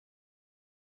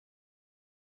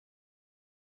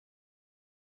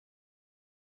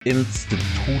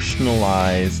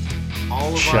institutionalized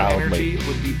All of child our energy labor.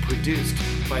 would be produced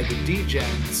by the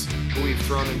degens who we've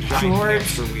thrown in giant George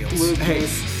hamster wheels.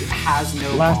 Lucas has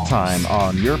no Last balls. time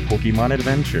on your Pokemon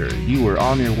adventure, you were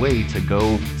on your way to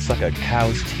go suck a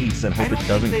cow's teats and I hope don't it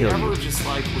doesn't think they kill ever you. just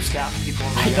were stabbing people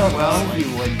in the I head. don't know Well, if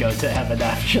you would go to heaven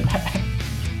after that.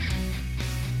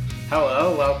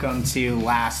 Hello, welcome to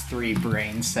Last Three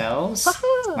Brain Cells.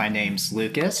 My name's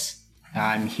Lucas.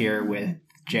 I'm here with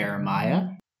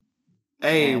Jeremiah.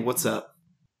 Hey, what's up?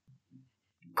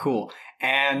 Cool.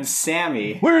 And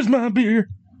Sammy. Where's my beer?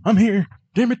 I'm here.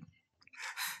 Damn it.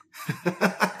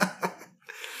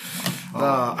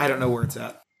 I don't know where it's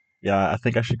at. Yeah, I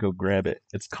think I should go grab it.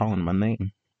 It's calling my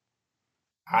name.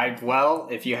 Well,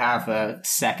 if you have a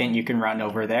second, you can run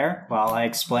over there while I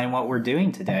explain what we're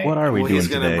doing today. What are we doing He's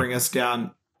going to today? bring us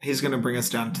down. He's going to bring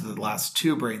us down to the last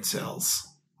two brain cells.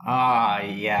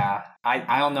 Yeah.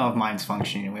 I don't know if mine's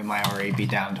functioning. We might already be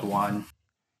down to one.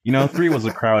 You know, 3 was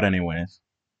a crowd anyways.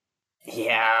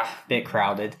 Yeah, bit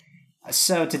crowded.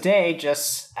 So today,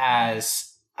 just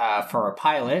as for a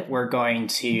pilot,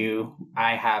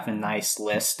 I have a nice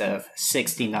list of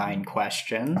 69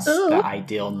 questions, the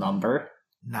ideal number.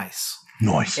 Nice.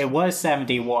 Nice. It was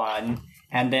 71,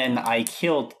 and then I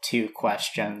killed 2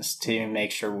 questions to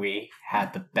make sure we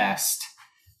had the best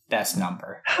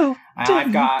number. How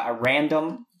I've got a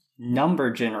random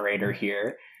number generator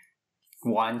here,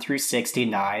 1 through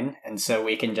 69, and so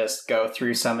we can just go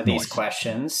through some of these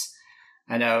questions.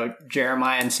 I know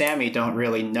Jeremiah and Sammy don't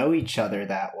really know each other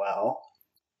that well.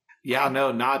 Yeah,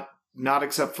 no, not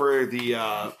except for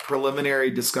the preliminary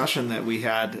discussion that we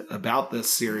had about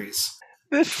this series.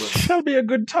 This shall be a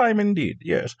good time indeed,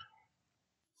 yes.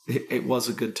 It was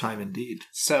a good time indeed.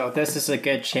 So this is a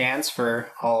good chance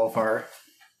for all of our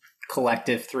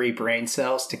collective 3 brain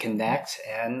cells to connect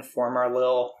and form our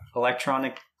little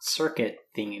electronic circuit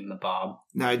thingamabob.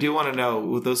 Now, I do want to know,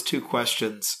 with those 2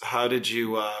 questions, how did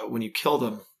you, when you killed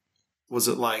him, was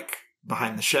it like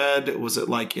behind the shed? Was it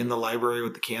like in the library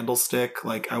with the candlestick?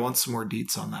 Like, I want some more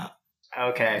deets on that.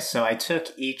 Okay, so I took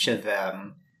each of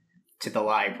them to the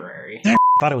library. I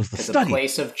thought it was the to study. the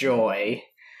place of joy.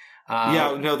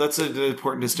 Yeah, no, that's an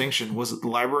important distinction. Was it the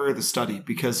library or the study?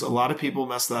 Because a lot of people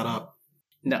mess that up.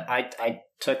 No, I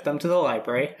took them to the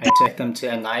library. I took them to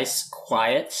a nice,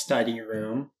 quiet study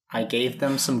room. I gave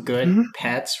them some good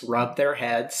pets, rubbed their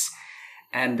heads,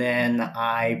 and then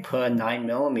I put a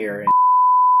 9mm in.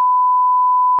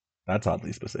 That's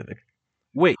oddly specific.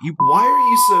 Wait, you... Why are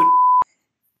you so...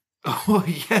 Oh,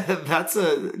 yeah, that's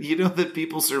you know that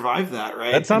people survive that,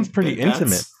 right? That sounds pretty And pets-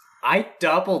 intimate. I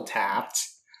double tapped.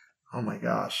 Oh my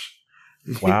gosh.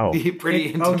 Wow. Pretty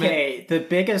intimate. Okay, the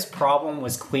biggest problem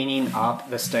was cleaning up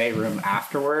the study room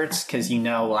afterwards, because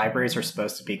libraries are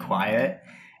supposed to be quiet,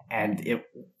 and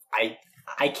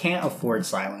I can't afford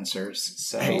silencers,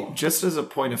 so... Hey, just as a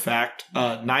point of fact,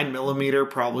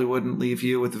 9mm probably wouldn't leave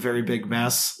you with a very big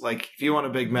mess. Like, if you want a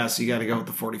big mess, you gotta go with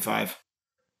the 45.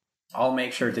 I'll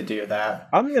make sure to do that.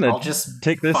 I'll just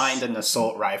take this... find an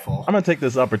assault rifle. I'm going to take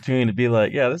this opportunity to be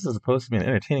like, yeah, this is supposed to be an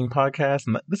entertaining podcast,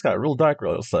 and this got real dark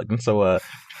real sudden, so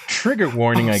trigger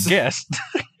warning, I guess.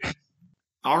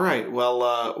 All right, well,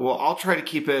 I'll try to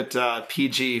keep it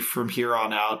PG from here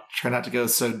on out. Try not to go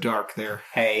so dark there.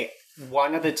 Hey,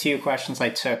 one of the 2 questions I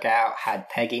took out had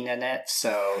pegging in it,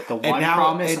 so the one now-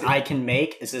 promise and- I can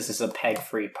make is this is a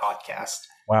peg-free podcast.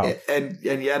 Wow. And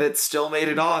yet it still made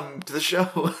it on to the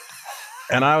show.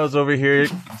 And I was over here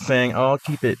saying, oh, I'll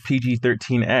keep it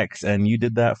PG-13X, and you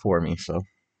did that for me, so...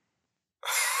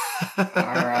 All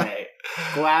right.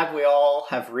 Glad we all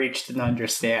have reached an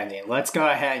understanding. Let's go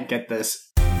ahead and get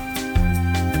this.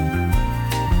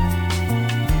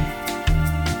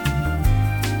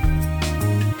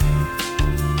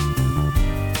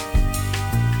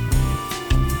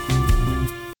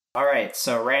 All right,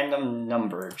 so random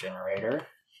number generator.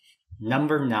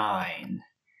 Number 9.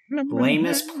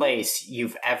 Lamest place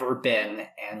you've ever been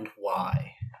and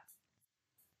why?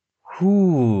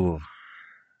 Ooh.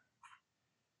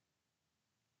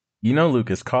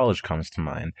 Lucas, college comes to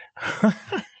mind.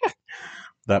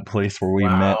 That place where we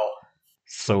met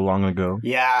so long ago.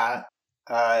 Yeah,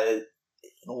 a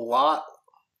lot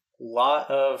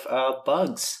of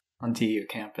bugs on TU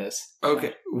campus.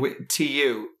 Okay, wait,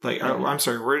 TU. Like, I'm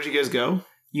sorry, where did you guys go?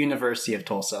 University of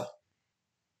Tulsa.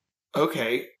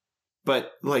 Okay,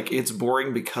 but, like, it's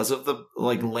boring because of the,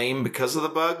 like, lame because of the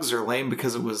bugs, or lame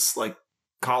because it was, like,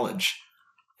 college?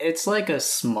 It's like a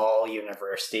small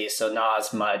university, so not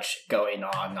as much going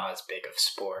on, not as big of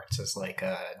sports as, like,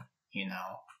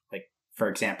 like, for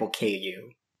example, KU.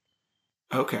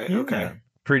 Okay.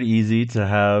 Pretty easy to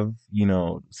have,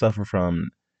 suffer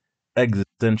from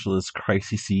existentialist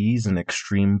crises and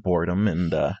extreme boredom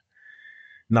and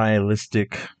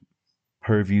nihilistic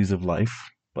purviews of life.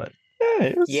 But yeah,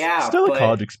 it was still a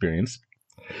college experience.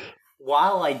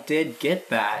 While I did get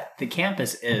that, the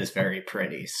campus is very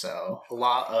pretty, so a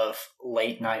lot of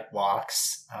late night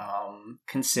walks,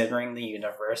 considering the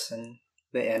universe and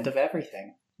the end of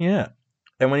everything. Yeah.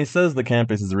 And when he says the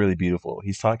campus is really beautiful,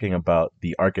 he's talking about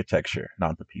the architecture,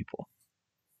 not the people.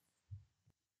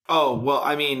 Oh, well,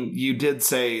 I mean, you did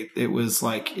say it was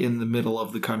like in the middle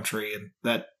of the country, and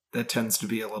that tends to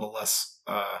be a little less,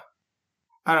 I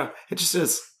don't know, it just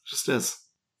is. Just is.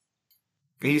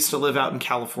 I used to live out in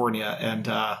California,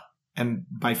 and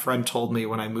my friend told me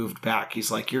when I moved back, he's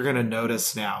like, "You're gonna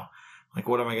notice now." Like,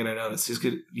 what am I gonna notice?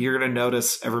 You're gonna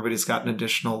notice everybody's got an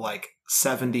additional like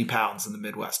 70 pounds in the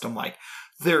Midwest. I'm like,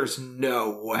 there's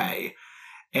no way.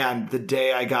 And the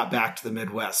day I got back to the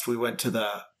Midwest, we went to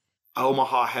the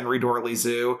Omaha Henry Dorley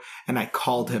Zoo, and I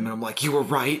called him, and I'm like, "You were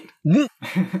right."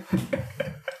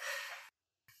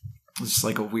 It's just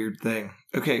like a weird thing.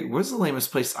 Okay, where's the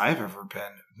lamest place I've ever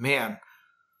been? Man.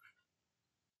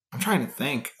 I'm trying to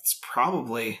think. It's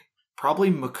probably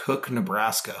McCook,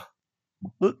 Nebraska.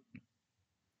 What?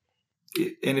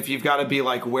 And if you've got to be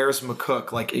like, where's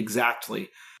McCook? Like, exactly.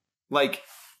 Like,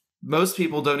 most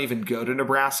people don't even go to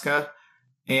Nebraska.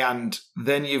 And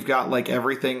then you've got like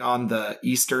everything on the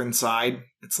eastern side.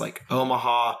 It's like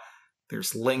Omaha.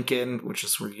 There's Lincoln, which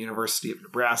is where the University of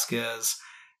Nebraska is.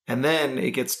 And then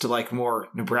it gets to like more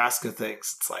Nebraska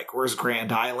things. It's like, where's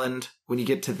Grand Island? When you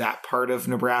get to that part of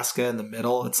Nebraska in the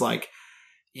middle, it's like,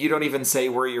 you don't even say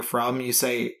where you're from. You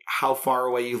say how far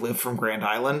away you live from Grand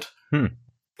Island. And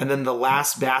then the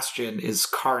last bastion is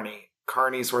Kearney.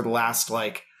 Kearney's where the last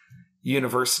like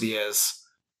university is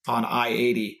on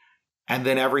I-80. And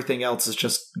then everything else is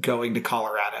just going to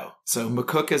Colorado. So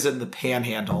McCook is in the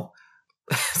Panhandle.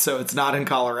 So it's not in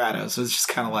Colorado. So it's just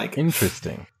kind of like...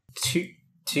 Interesting.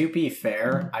 To be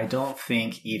fair, I don't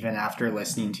think even after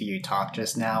listening to you talk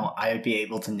just now, I would be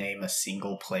able to name a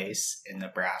single place in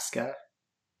Nebraska.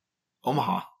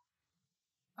 Omaha.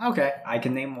 Okay, I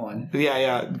can name one.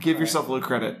 Yeah. Give yourself a little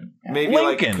credit. Yeah. Maybe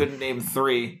Lincoln. like couldn't name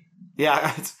 3.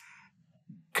 Yeah,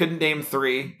 couldn't name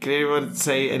 3. Can anyone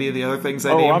say any of the other things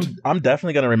I named? I'm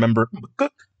definitely gonna remember.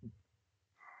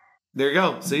 There you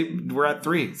go. See, we're at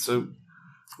 3. So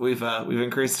we've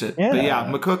increased it. Yeah. But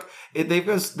yeah, McCook.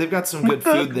 They've got some good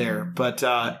food there, but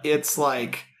it's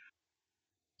like,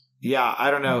 yeah, I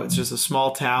don't know. It's just a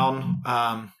small town,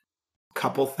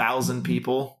 couple thousand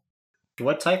people.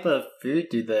 What type of food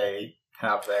do they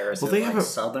have there? Is Well, it they like have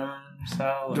Southern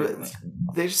style? Or like...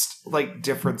 They just like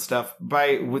different stuff.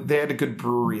 They had a good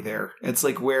brewery there. It's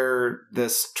like where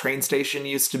this train station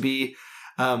used to be.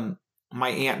 My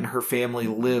aunt and her family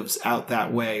lives out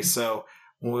that way, so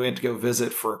when we went to go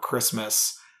visit for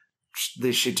Christmas,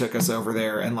 she took us over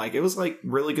there, and like it was like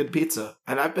really good pizza.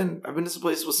 And I've been to some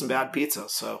places with some bad pizza,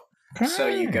 so. So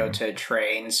you go to a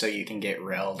train so you can get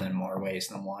railed in more ways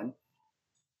than one.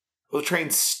 Well, train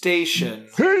station.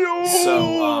 Hey-o!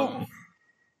 So,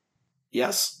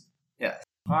 yes. Yeah.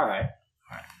 All right.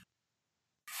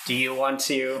 Do you want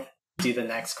to do the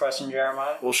next question,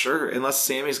 Jeremiah? Well, sure. Unless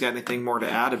Sammy's got anything more to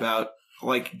add about,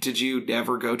 like, did you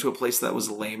ever go to a place that was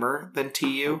lamer than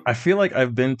TU? I feel like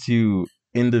I've been to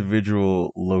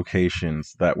individual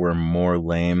locations that were more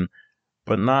lame,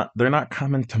 but they're not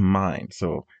coming to mind.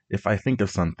 So if I think of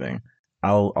something,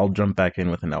 I'll jump back in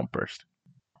with an outburst.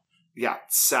 Yeah,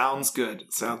 sounds good.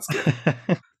 Sounds good.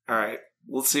 All right.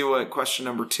 Let's see what question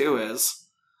number 2 is.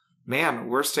 Man,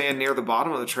 we're staying near the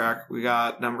bottom of the track. We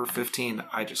got number 15.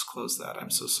 I just closed that.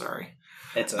 I'm so sorry.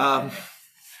 It's okay.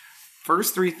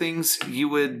 First 3 things you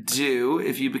would do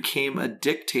if you became a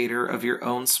dictator of your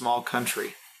own small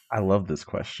country. I love this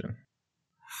question.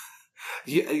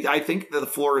 I think that the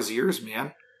floor is yours,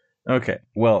 man. Okay,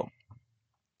 well,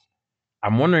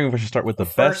 I'm wondering if I should start with the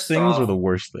best things or the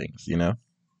worst things, you know?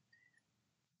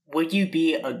 Would you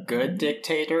be a good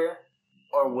dictator,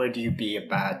 or would you be a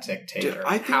bad dictator?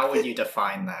 How would you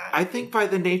define that? I think by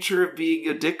the nature of being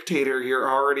a dictator, you're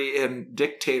already in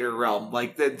dictator realm.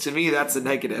 Like, to me, that's a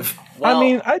negative. Well, I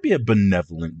mean, I'd be a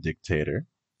benevolent dictator.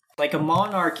 Like, a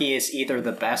monarchy is either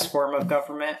the best form of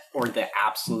government or the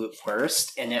absolute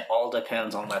worst, and it all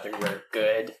depends on whether you're a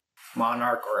good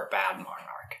monarch or a bad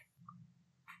monarch.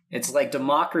 It's like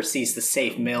democracy's the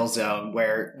safe middle zone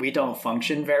where we don't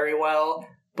function very well,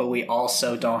 but we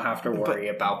also don't have to worry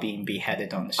about being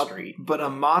beheaded on the street. But a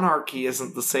monarchy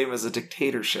isn't the same as a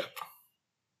dictatorship.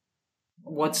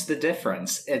 What's the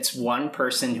difference? It's one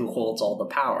person who holds all the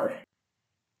power.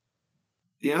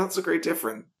 Yeah, that's a great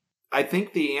difference. I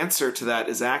think the answer to that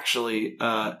is actually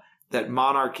that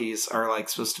monarchies are like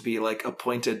supposed to be like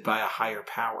appointed by a higher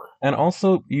power. And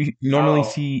also, you normally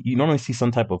see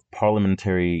some type of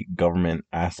parliamentary government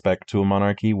aspect to a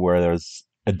monarchy, where there's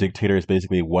a dictator is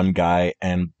basically one guy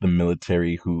and the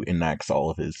military who enacts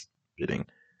all of his bidding.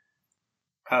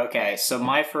 Okay, so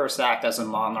my first act as a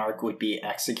monarch would be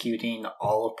executing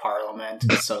all of Parliament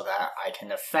so that I can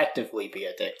effectively be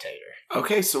a dictator.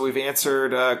 Okay, so we've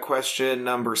answered question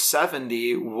number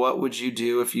 70. What would you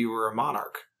do if you were a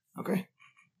monarch? Okay.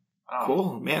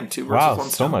 Cool. Man, 2 birds with 1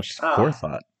 stone. So much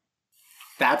forethought.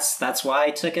 That's why I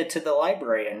took it to the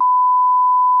library. And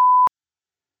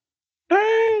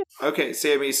okay,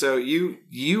 Sammy, so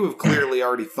you have clearly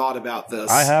already thought about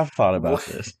this. I have thought about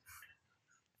this.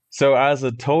 So as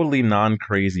a totally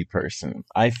non-crazy person,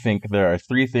 I think there are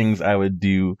 3 things I would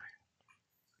do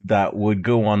that would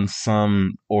go on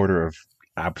some order of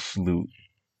absolute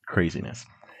craziness.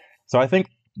 So I think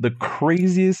the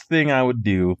craziest thing I would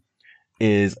do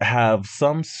is have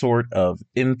some sort of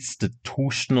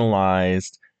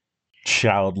institutionalized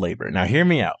child labor. Now, hear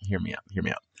me out.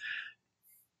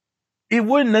 It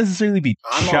wouldn't necessarily be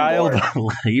child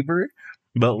labor,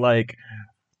 but like...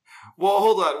 Well,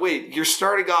 hold on. Wait, you're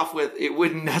starting off with it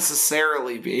wouldn't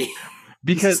necessarily be.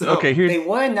 Because, they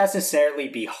wouldn't necessarily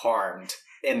be harmed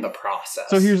in the process.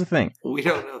 So here's the thing. We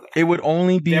don't know that. It would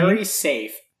only be... very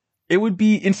safe. It would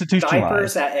be institutionalized.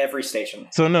 Diapers at every station.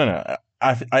 So no.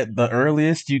 The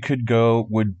earliest you could go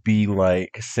would be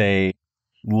like, say,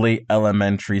 late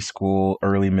elementary school,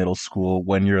 early middle school,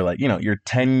 when you're like, you're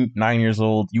 9 years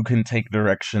old, you can take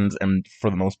directions, and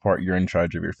for the most part, you're in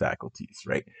charge of your faculties,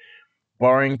 right?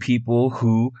 Barring people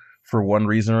who, for one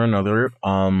reason or another,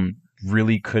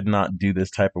 really could not do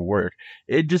this type of work.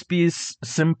 It'd just be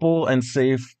simple and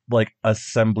safe, like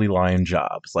assembly line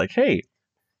jobs. Like, hey,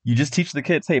 you just teach the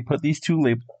kids, hey, put these 2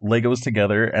 Legos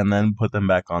together and then put them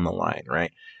back on the line,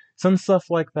 right? Some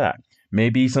stuff like that.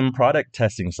 Maybe some product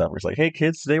testing stuff. Where it's like, hey,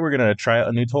 kids, today we're going to try out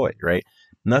a new toy, right?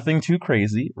 Nothing too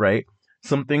crazy, right?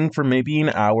 Something for maybe an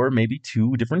hour, maybe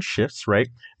 2 different shifts, right?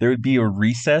 There would be a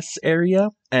recess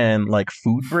area and like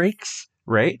food breaks,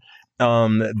 right?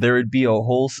 There would be a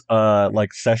whole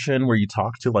like session where you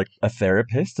talk to like a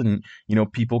therapist, and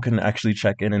people can actually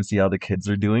check in and see how the kids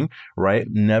are doing, right?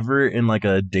 Never in like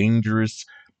a dangerous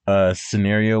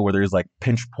scenario where there's like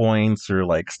pinch points or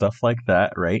like stuff like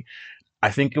that, right? I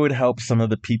think it would help some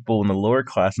of the people in the lower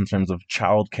class in terms of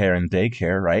childcare and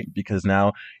daycare, right? Because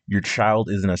now your child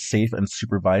is in a safe and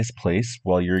supervised place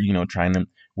while you're, trying to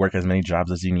work as many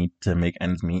jobs as you need to make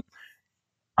ends meet.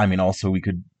 I mean, also we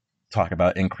could talk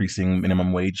about increasing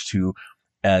minimum wage to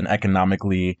an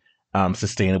economically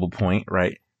sustainable point,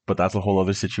 right? But that's a whole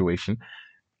other situation.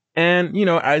 And,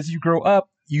 as you grow up,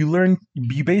 you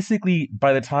basically,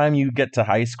 by the time you get to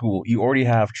high school, you already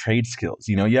have trade skills.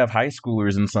 You have high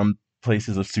schoolers in some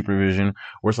places of supervision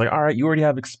where it's like, all right, you already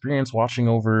have experience watching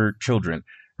over children,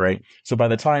 right? So by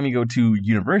the time you go to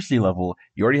university level,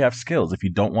 you already have skills. If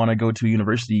you don't want to go to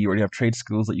university, you already have trade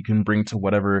skills that you can bring to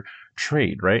whatever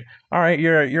trade, right? All right,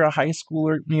 you're a high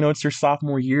schooler, it's your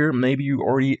sophomore year. Maybe you're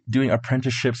already doing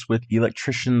apprenticeships with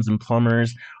electricians and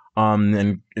plumbers,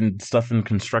 and stuff in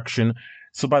construction.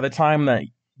 So by the time that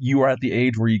you are at the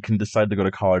age where you can decide to go to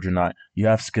college or not, you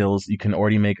have skills, you can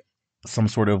already make some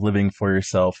sort of living for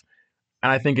yourself.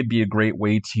 And I think it'd be a great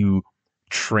way to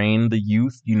train the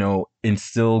youth,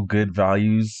 instill good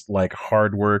values like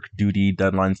hard work, duty,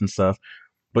 deadlines and stuff,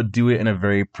 but do it in a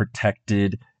very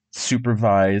protected,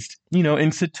 supervised,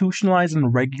 institutionalized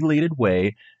and regulated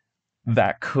way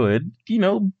that could,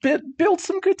 build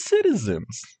some good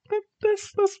citizens.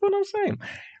 That's what I'm saying.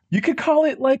 You could call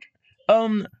it like,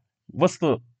 what's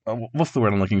the word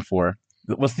I'm looking for?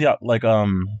 What's the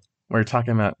we're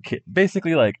talking about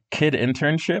basically like kid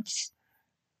internships.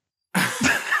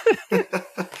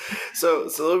 So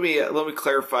let me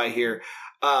clarify here.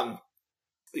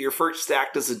 Your first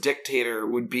act as a dictator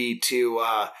would be to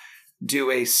do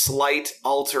a slight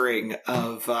altering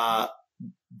of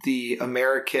the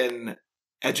American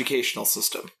educational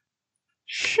system.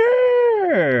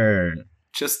 Sure.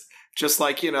 Just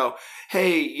like,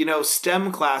 hey,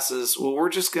 STEM classes, well, we're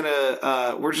just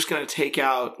gonna take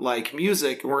out like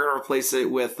music and we're gonna replace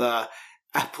it with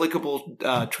applicable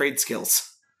trade skills.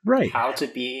 Right. How to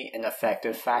be an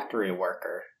effective factory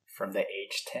worker from the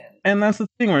age 10. And that's the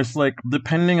thing where it's like,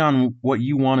 depending on what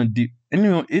you want to do,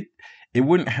 and it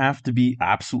wouldn't have to be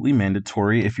absolutely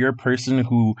mandatory. If you're a person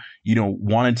who,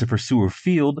 wanted to pursue a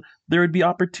field, there would be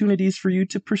opportunities for you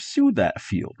to pursue that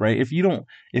field, right? If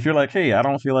you're like, hey, I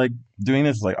don't feel like doing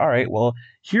this, it's like, all right, well,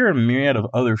 here are a myriad of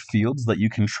other fields that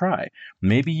you can try.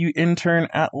 Maybe you intern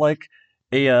at like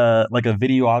like a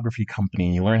videography company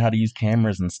and you learn how to use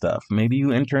cameras and stuff. Maybe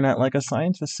you intern at like a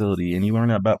science facility and you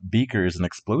learn about beakers and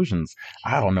explosions.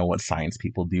 I don't know what science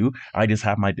people do. I just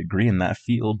have my degree in that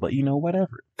field, but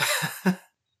whatever.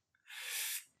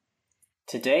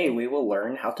 Today, we will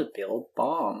learn how to build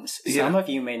bombs. Some of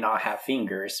you may not have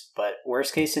fingers, but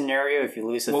worst case scenario, if you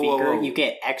lose a finger, you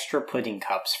get extra pudding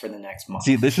cups for the next month.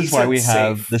 See, this is why we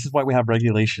have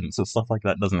regulations, so stuff like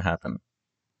that doesn't happen.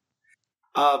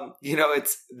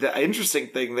 It's the interesting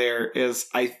thing there is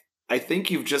I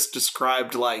think you've just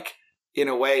described, like, in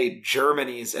a way,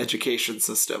 Germany's education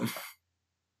system.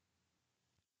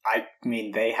 I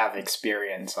mean, they have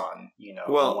experience on,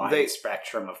 a wide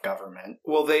spectrum of government.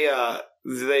 Well,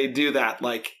 they do that,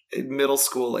 like, in middle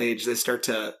school age, they start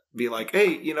to be like,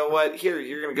 hey, you know what? Here,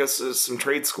 you're going to go to some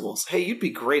trade schools. Hey, you'd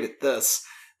be great at this.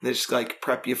 And they just, like,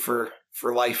 prep you for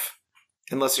life,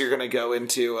 unless you're going to go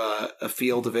into a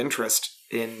field of interest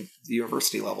in the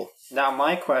university level. Now,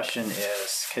 my question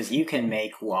is, because you can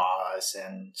make laws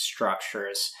and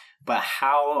structures, but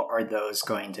how are those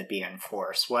going to be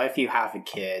enforced? What if you have a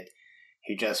kid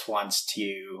who just wants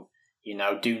to,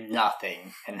 do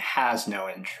nothing and has no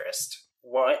interest?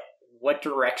 What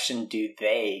direction do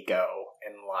they go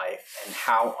in life, and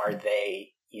how are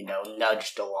they,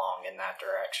 nudged along in that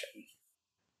direction?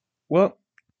 Well,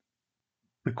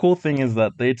 the cool thing is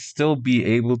that they'd still be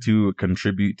able to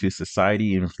contribute to society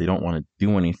even if they don't want to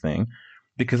do anything.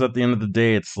 Because at the end of the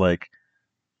day, it's like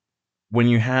when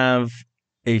you have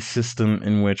a system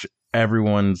in which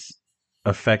everyone's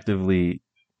effectively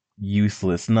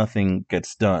useless, nothing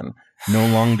gets done. No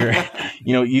longer,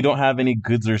 you don't have any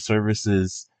goods or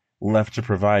services left to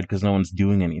provide because no one's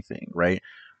doing anything, right?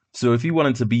 So if you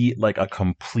wanted to be like a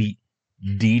complete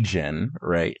degen,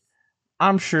 right,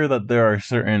 I'm sure that there are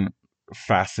certain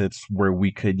facets where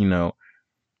we could, I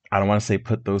don't want to say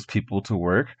put those people to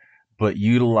work, but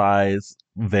utilize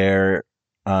their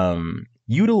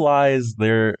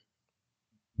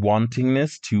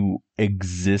wantingness to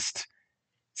exist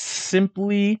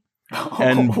simply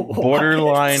and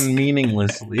borderline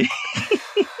meaninglessly.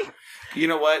 You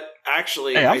know what?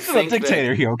 Actually, hey, I'm still a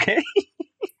dictator here, okay?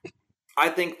 I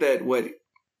think that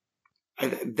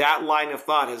that line of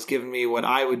thought has given me what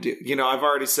I would do. I've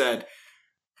already said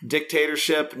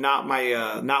dictatorship, not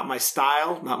my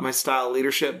style of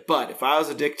leadership. But if I was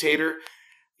a dictator,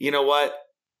 you know what?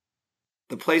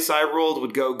 The place I ruled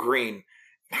would go green.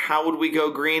 How would we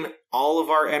go green? All of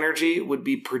our energy would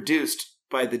be produced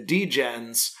by the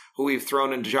degens who we've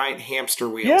thrown in giant hamster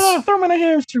wheels. Yeah, throw them in a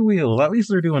hamster wheel. At least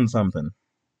they're doing something.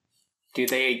 Do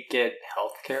they get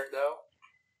healthcare though?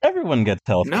 Everyone gets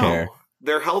healthcare. No,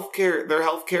 their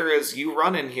healthcare is you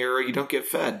run in here or you don't get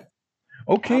fed.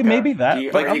 Okay, maybe that.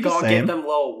 Are you going to give them a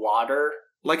little water?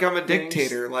 Like I'm a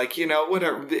dictator, like,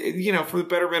 whatever, for the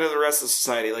betterment of the rest of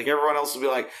society. Like everyone else will be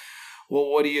like, well,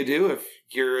 what do you do if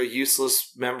you're a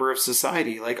useless member of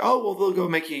society? Like, oh, well, they'll go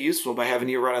make you useful by having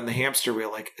you run on the hamster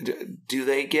wheel. Like, do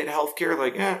they get healthcare?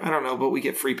 Like, I don't know, but we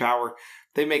get free power.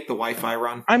 They make the Wi-Fi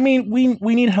run. I mean,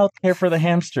 we need healthcare for the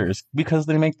hamsters because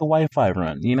they make the Wi-Fi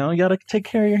run. You got to take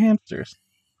care of your hamsters.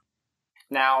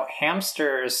 Now,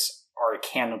 hamsters are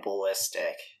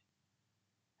cannibalistic.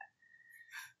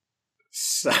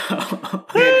 So man,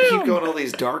 you keep going all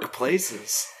these dark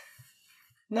places.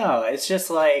 No, it's just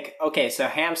like, okay, so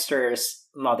hamsters'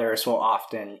 mothers will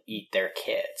often eat their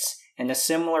kids. In a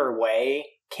similar way,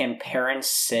 can parents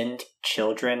send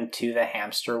children to the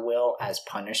hamster wheel as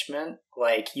punishment?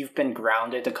 Like, you've been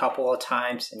grounded a couple of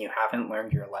times and you haven't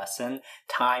learned your lesson.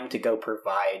 Time to go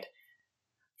provide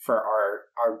for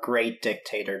our great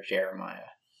dictator, Jeremiah.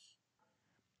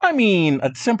 I mean,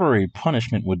 a temporary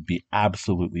punishment would be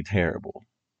absolutely terrible.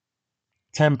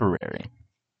 Temporary.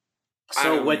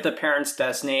 So would the parents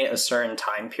designate a certain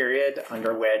time period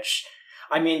under which...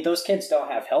 I mean, those kids don't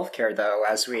have healthcare, though,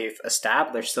 as we've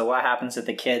established. So what happens if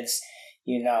the kids,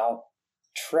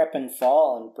 trip and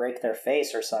fall and break their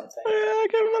face or something? Yeah,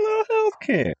 give them a little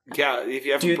healthcare. Yeah,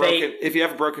 if you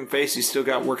have a broken face, you still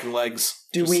got working legs.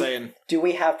 Do we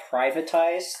have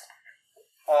privatized,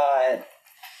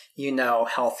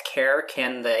 healthcare?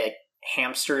 Can the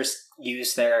hamsters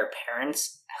use their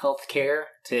parents' healthcare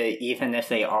to, even if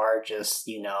they are just,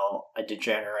 a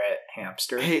degenerate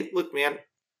hamster? Hey, look, man.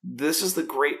 This is the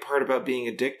great part about being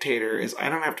a dictator is I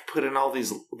don't have to put in all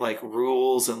these like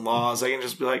rules and laws. I can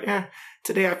just be like,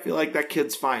 today I feel like that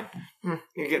kid's fine.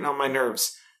 You're getting on my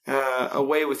nerves.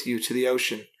 Away with you to the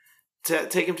ocean.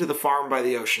 Take him to the farm by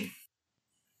the ocean.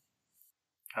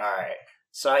 All right.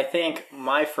 So I think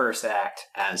my first act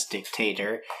as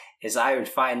dictator is I would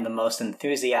find the most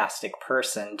enthusiastic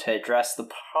person to address the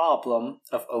problem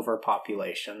of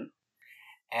overpopulation.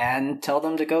 and tell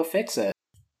them to go fix it.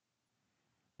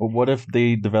 But what if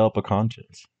they develop a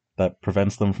conscience that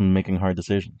prevents them from making hard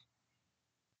decisions?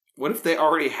 What if they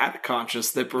already had a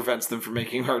conscience that prevents them from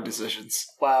making hard decisions?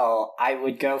 Well, I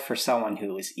would go for someone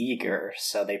who is eager,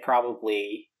 so they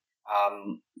probably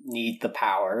need the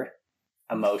power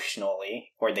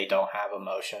emotionally, or they don't have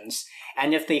emotions.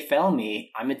 And if they fail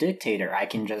me, I'm a dictator. I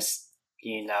can just,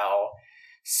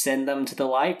 send them to the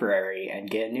library and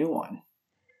get a new one.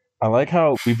 I like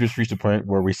how we've just reached a point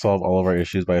where we solve all of our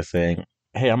issues by saying,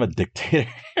 hey, I'm a dictator.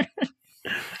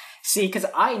 See, because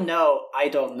I know I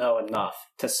don't know enough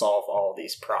to solve all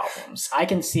these problems. I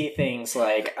can see things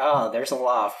like, oh, there's a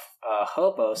lot of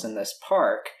hobos in this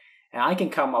park, and I can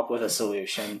come up with a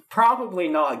solution. Probably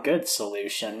not a good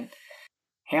solution.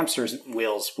 Hamster's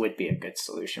wheels would be a good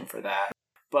solution for that.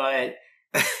 But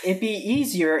it'd be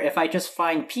easier if I just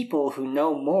find people who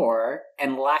know more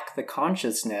and lack the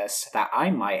consciousness that I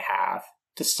might have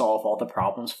to solve all the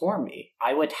problems for me.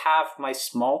 I would have my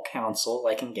small council,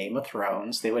 like in Game of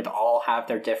Thrones. They would all have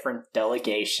their different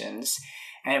delegations.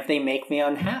 And if they make me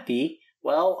unhappy,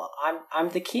 well, I'm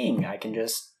the king. I can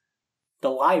just... The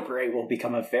library will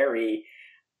become a very...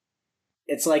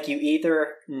 It's like you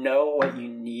either know what you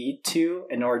need to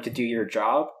in order to do your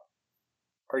job,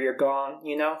 or you're gone,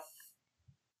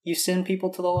 You send people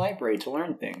to the library to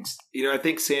learn things. I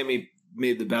think Sammy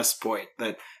made the best point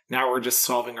that now we're just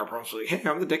solving our problems. Like, hey,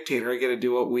 I'm the dictator. I get to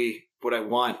do what I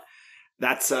want.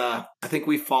 That's I think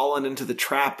we've fallen into the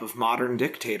trap of modern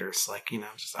dictators. Like,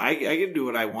 just I can do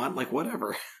what I want. Like,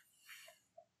 whatever.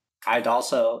 I'd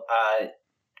also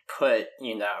put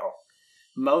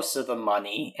most of the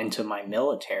money into my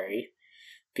military,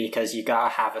 because you gotta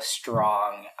have a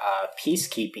strong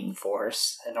peacekeeping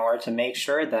force in order to make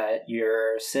sure that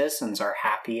your citizens are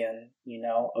happy and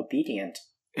obedient.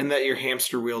 And that your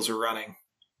hamster wheels are running.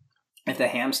 If the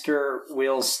hamster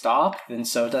wheels stop, then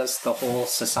so does the whole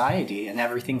society, and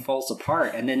everything falls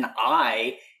apart. And then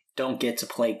I don't get to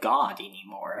play God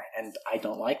anymore, and I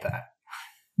don't like that.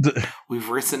 We've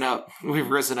risen up. We've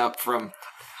risen up from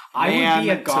man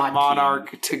to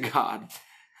monarch to God.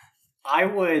 I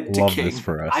would love this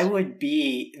for us. I would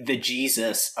be the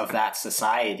Jesus of that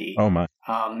society. Oh my!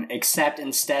 Except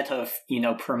instead of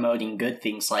promoting good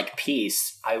things like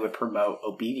peace, I would promote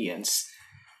obedience.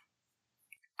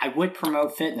 I would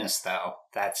promote fitness, though.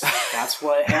 That's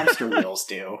what hamster wheels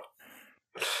do.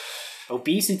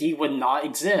 Obesity would not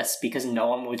exist because no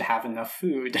one would have enough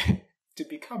food to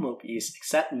become obese,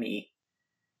 except me.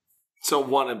 So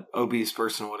one obese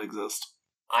person would exist.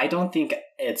 I don't think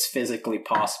it's physically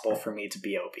possible for me to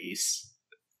be obese.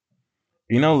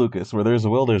 Lucas, where there's a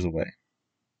will, there's a way.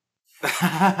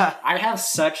 I have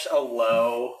such a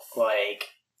low,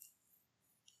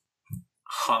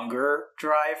 hunger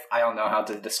drive. I don't know how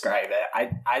to describe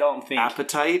it. I don't think...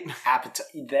 Appetite?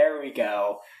 There we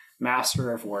go.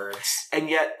 Master of words. And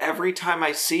yet, every time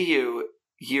I see you,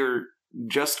 you're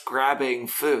just grabbing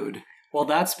food. Well,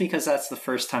 that's because that's the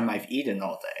first time I've eaten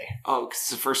all day. Oh, because it's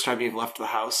the first time you've left the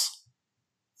house?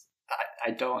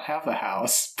 I don't have a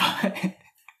house,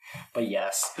 but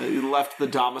yes. You left the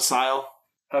domicile?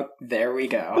 Oh, there we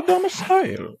go. The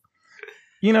domicile.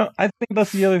 I think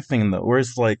that's the other thing, though, where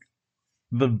it's like,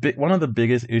 one of the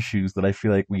biggest issues that I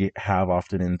feel like we have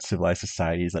often in civilized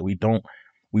society is that we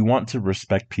want to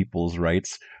respect people's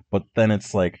rights, but then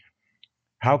it's like,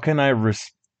 how can I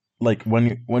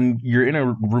when you're in a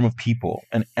room of people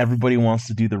and everybody wants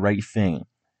to do the right thing,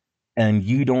 and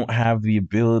you don't have the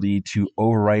ability to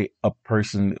overwrite a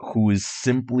person who is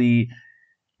simply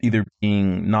either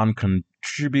being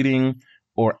non-contributing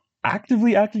or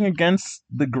actively acting against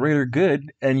the greater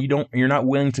good, and you're not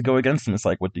willing to go against them. It's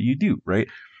like, what do you do, right?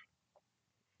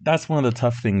 That's one of the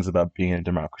tough things about being in a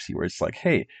democracy, where it's like,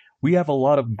 hey, we have a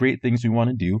lot of great things we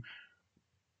want to do,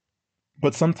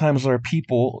 but sometimes there are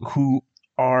people who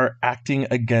are acting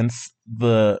against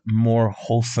the more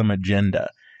wholesome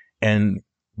agenda. And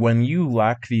when you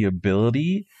lack the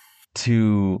ability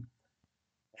to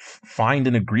find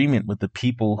an agreement with the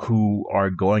people who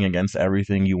are going against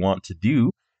everything you want to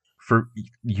do,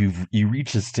 you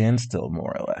reach a standstill,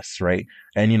 more or less, right?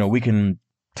 And we can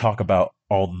talk about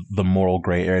all the moral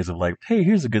gray areas of like, hey,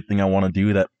 here's a good thing I want to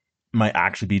do that might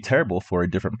actually be terrible for a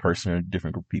different person or a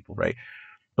different group of people, right?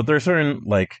 But there are certain,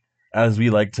 as we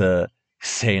like to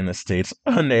say in the States,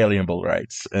 unalienable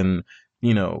rights and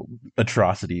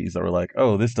atrocities that were like,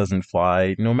 oh, this doesn't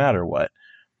fly no matter what.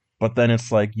 But then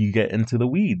it's like you get into the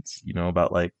weeds,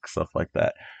 about stuff like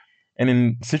that. And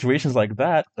in situations like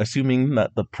that, assuming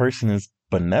that the person is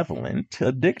benevolent,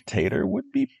 a dictator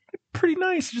would be pretty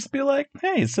nice. Just be like,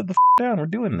 hey, sit the down, we're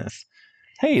doing this.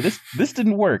 Hey, this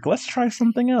didn't work. Let's try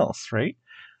something else, right?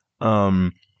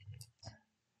 Um,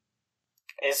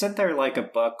 Isn't there like a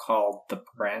book called The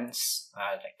Prince?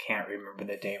 I can't remember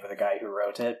the name of the guy who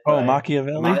wrote it. oh,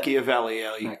 Machiavelli? Machiavelli.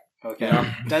 Okay.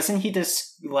 Yeah. Doesn't he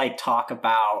just like talk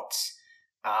about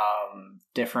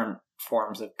different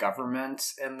forms of government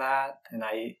in that? And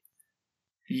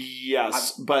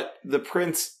Yes, but The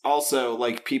Prince also,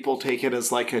 like, people take it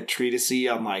as like a treatise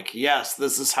on like, yes,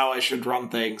 this is how I should run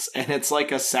things, and it's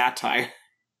like a satire.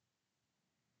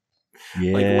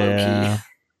 Yeah. Like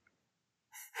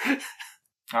low-key.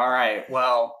 All right.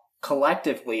 Well,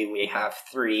 collectively, we have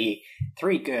three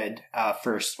good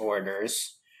first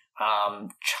orders.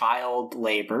 Child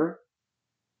labor.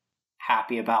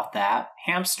 Happy about that.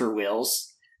 Hamster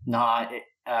wheels. Not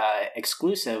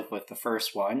exclusive with the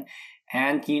first one.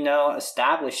 And,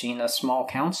 establishing a small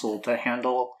council to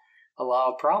handle a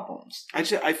lot of problems.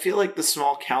 I feel like the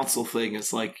small council thing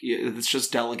is like, it's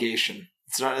just delegation.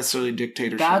 It's not necessarily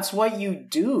dictatorship. That's what you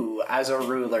do as a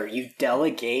ruler. You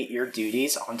delegate your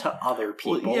duties onto other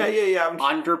people. Well, yeah.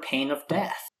 Under pain of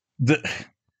death.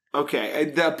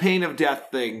 Okay, the pain of death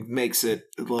thing makes it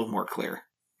a little more clear.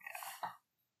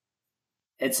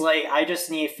 It's like, I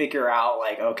just need to figure out,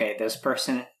 like, okay, this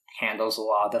person handles a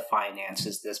lot of the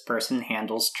finances. This person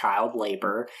handles child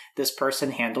labor. This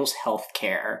person handles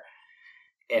healthcare,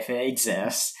 if it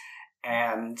exists.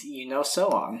 And, so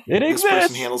on. It exists! This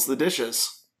person handles the dishes.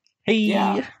 Hey!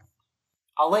 Yeah.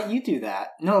 I'll let you do that.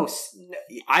 No.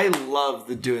 I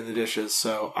love doing the dishes,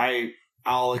 so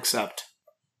I'll accept.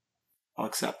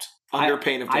 Under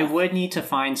pain of death. I would need to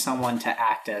find someone to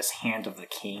act as Hand of the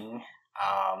King.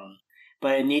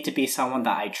 But it need to be someone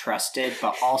that I trusted,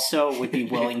 but also would be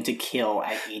willing to kill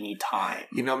at any time.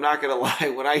 I'm not going to lie.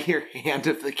 When I hear Hand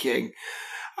of the King,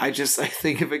 I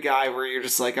think of a guy where you're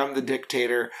just like, I'm the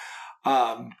dictator.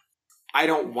 I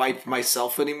don't wipe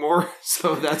myself anymore,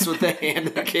 so that's what the Hand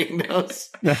of the King does.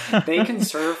 They can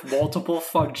serve multiple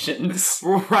functions.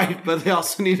 Right, but they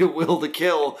also need a will to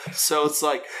kill, so it's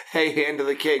like, hey, Hand of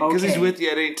the King, because he's with you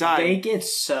at any time. They get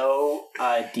so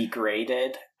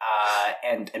degraded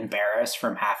and embarrassed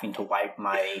from having to wipe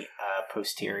my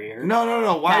posterior.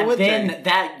 No, why would then they?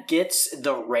 That gets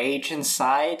the rage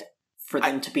inside for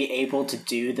them to be able to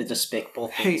do the despicable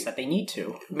things that they need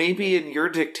to. Maybe in your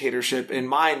dictatorship, in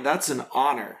mine, that's an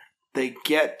honor. They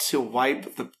get to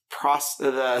wipe the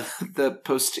posterior,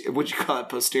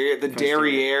 the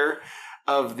derriere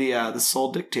of the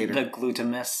sole dictator. The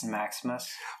glutamus maximus.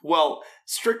 Well,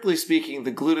 strictly speaking,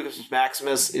 the glutamus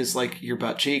maximus is like your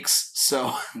butt cheeks,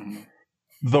 so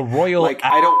the royal,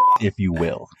 if you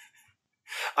will.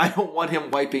 I don't want him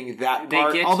wiping that they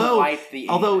part. Get to wipe the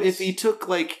anus. if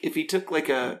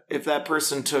that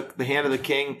person took the Hand of the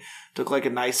King, took like a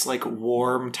nice like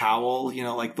warm towel,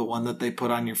 like the one that they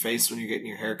put on your face when you're getting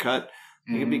your hair cut,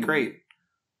 it'd be great.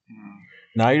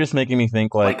 Now you're just making me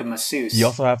think like a masseuse. You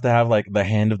also have to have like the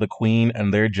Hand of the Queen,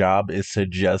 and their job is to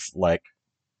just like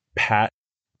pat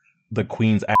the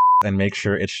Queen's ass and make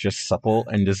sure it's just supple,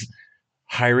 and just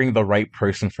hiring the right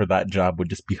person for that job would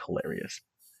just be hilarious.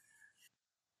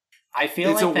 I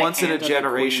feel it's like a once in a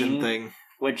generation thing.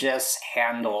 Would just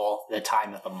handle the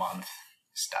time of the month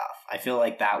stuff. I feel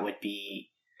like that would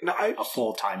be a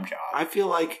full-time job. I feel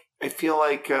like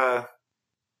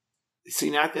see,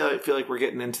 now I feel like we're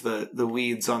getting into the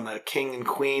weeds on the king and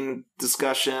queen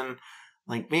discussion.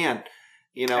 Like, man,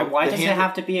 and why does it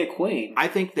have to be a queen? I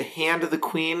think the Hand of the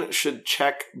Queen should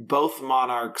check both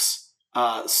monarchs'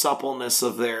 suppleness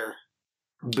of their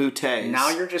bouteilles. Now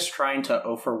you're just trying to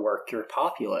overwork your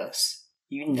populace.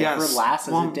 You never last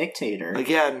as a dictator.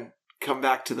 Again, come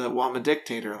back to I'm a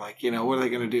dictator. Like, what are they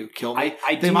going to do? Kill me?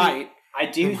 They might. I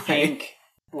do think,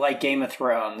 like Game of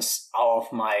Thrones, all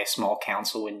of my small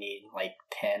council would need, like,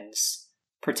 pins.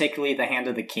 Particularly the Hand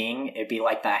of the King. It'd be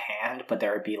like that hand, but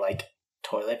there would be, like,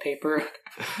 toilet paper.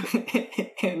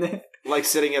 Like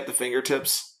sitting at the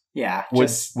fingertips? Yeah.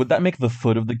 Would that make the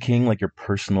foot of the king like your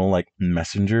personal like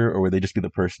messenger, or would they just be the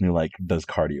person who like does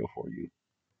cardio for you?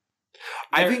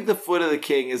 I think the foot of the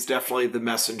king is definitely the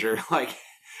messenger. Like,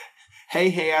 hey,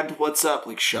 Hand, what's up?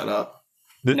 Like, shut up.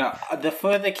 No, the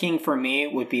foot of the king for me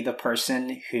would be the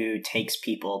person who takes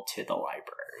people to the library.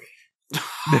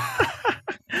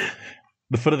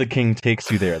 The foot of the king takes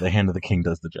you there. The Hand of the King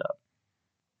does the job.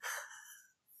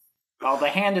 Well, the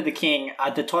Hand of the King,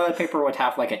 the toilet paper would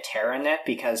have like a tear in it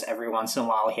because every once in a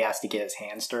while he has to get his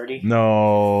hands dirty.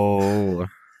 No.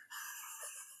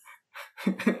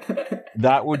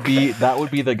 That would be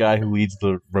the guy who leads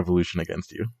the revolution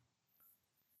against you.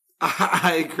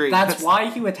 I agree. That's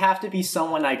why he would have to be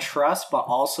someone I trust, but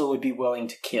also would be willing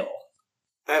to kill.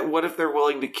 What if they're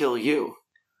willing to kill you?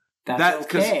 That's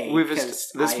okay.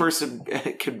 This person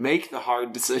could make the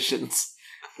hard decisions.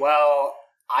 Well,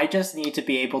 I just need to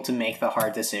be able to make the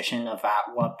hard decision of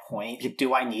at what point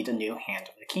do I need a new Hand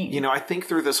of the King. You know, I think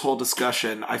through this whole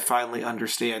discussion, I finally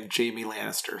understand Jaime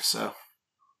Lannister, so.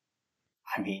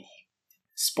 I mean,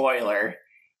 spoiler,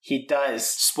 he does.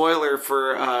 Spoiler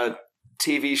for a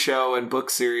TV show and book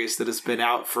series that has been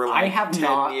out for like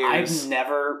 10 years. I've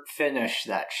never finished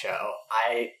that show.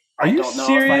 I don't know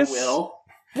serious? if I will.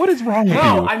 What is wrong with you?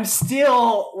 No, I'm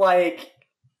still like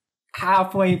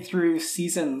halfway through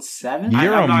season 7.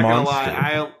 You're I'm not monster. gonna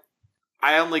lie.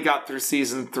 I only got through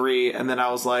season 3, and then I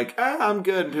was like, I'm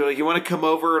good. And people were like, you want to come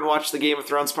over and watch the Game of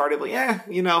Thrones party? I'm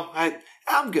like,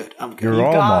 I'm good. I'm good. You're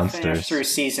all gotta monsters. finish through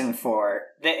season 4.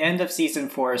 The end of season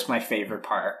 4 is my favorite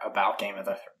part about Game of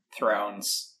the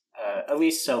Thrones. At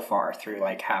least so far, through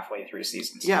like halfway through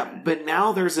season 7. Yeah, but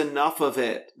now there's enough of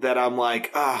it that I'm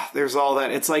like, there's all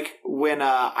that. It's like when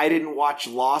I didn't watch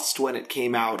Lost when it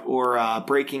came out, or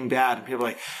Breaking Bad, and people are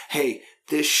like, hey,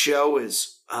 this show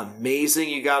is amazing,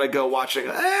 you gotta go watch it.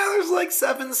 There's like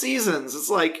 7 seasons. It's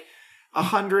like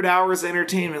 100 hours of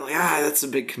entertainment. Like, that's a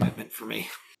big commitment for me.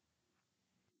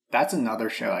 That's another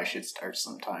show I should start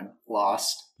sometime.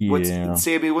 Lost. Yeah.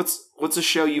 Sammy, what's a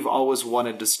show you've always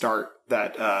wanted to start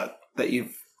that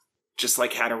you've just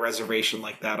like had a reservation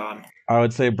like that on? I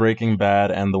would say Breaking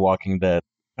Bad and The Walking Dead.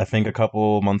 I think a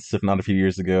couple months, if not a few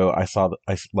years ago,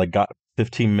 I got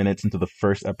 15 minutes into the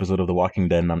first episode of The Walking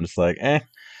Dead, and I'm just like,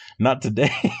 not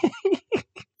today.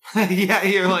 Yeah,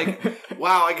 you're like,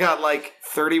 wow, I got like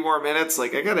 30 more minutes.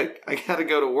 Like, I gotta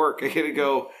go to work. I gotta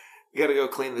go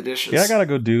clean the dishes. Yeah, I gotta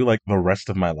go do like the rest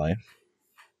of my life.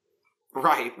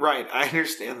 Right. I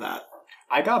understand that.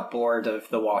 I got bored of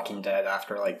The Walking Dead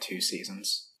after like 2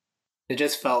 seasons. It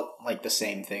just felt like the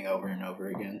same thing over and over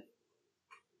again.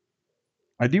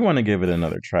 I do want to give it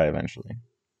another try eventually.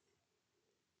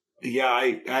 Yeah,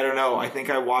 I don't know. I think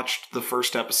I watched the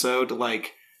first episode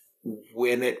like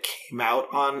when it came out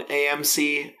on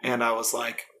AMC, and I was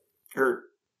like,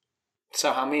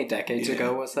 So how many decades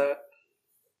ago was that?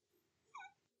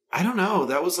 I don't know.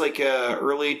 That was like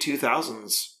early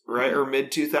 2000s, right? Or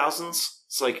mid 2000s.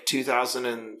 It's like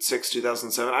 2006,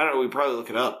 2007. I don't know. We probably look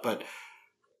it up, but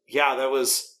yeah,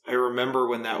 I remember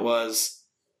when that was.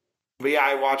 But yeah,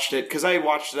 I watched it because I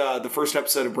watched the first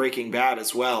episode of Breaking Bad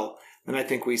as well. And I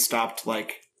think we stopped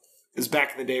like, it was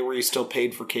back in the day where you still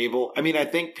paid for cable. I mean, I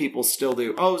think people still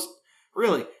do. Oh,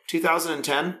 really?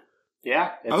 2010?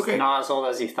 Yeah, it's not as old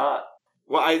as you thought.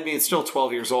 Well, I mean, it's still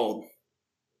 12 years old.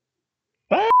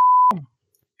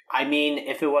 I mean,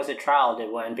 if it was a child,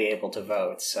 it wouldn't be able to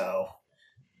vote, so.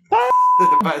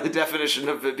 By the definition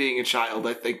of it being a child,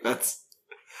 I think that's.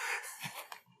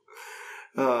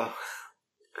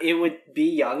 It would be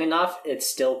young enough, it'd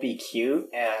still be cute,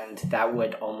 and that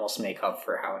would almost make up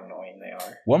for how annoying they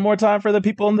are. One more time for the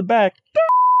people in the back.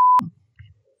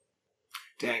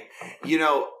 Dang. You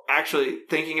know, actually,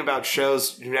 thinking about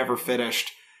shows you never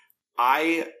finished,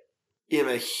 I am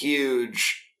a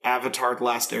huge Avatar The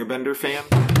Last Airbender fan.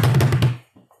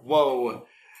 Whoa.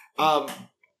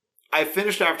 I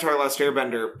finished Avatar The Last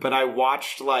Airbender, but I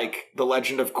watched like The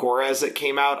Legend of Korra as it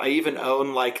came out. I even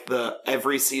own like the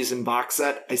every season box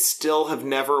set. I still have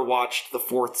never watched the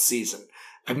 4th season.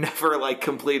 I've never like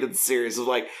completed the series. Of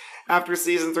like after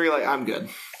season 3, like I'm good.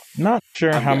 Not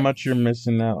sure how much you're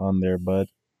missing out on there, bud.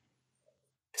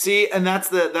 See, and that's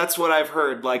what I've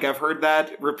heard. Like I've heard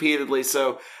that repeatedly.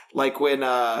 So like when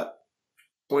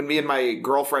me and my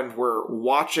girlfriend were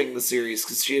watching the series,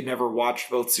 because she had never watched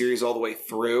both series all the way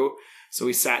through, so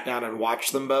we sat down and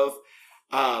watched them both.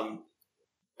 I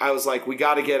was like, we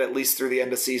got to get at least through the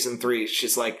end of season 3.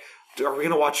 She's like, are we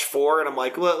going to watch 4? And I'm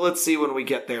like, let's see when we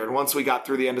get there. And once we got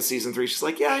through the end of season 3, she's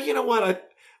like, yeah, you know what? I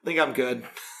think I'm good.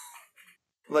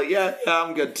 I'm like, yeah,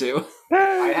 I'm good too.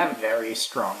 I have very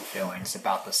strong feelings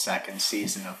about the 2nd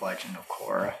season of Legend of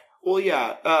Korra. Well,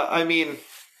 yeah, I mean,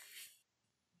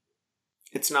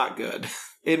 it's not good,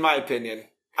 in my opinion.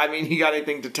 I mean, you got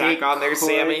anything to tack on there,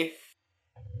 Sammy?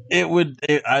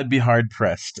 I'd be hard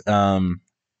pressed.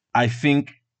 I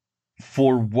think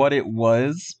for what it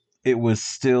was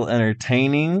still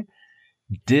entertaining.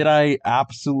 Did I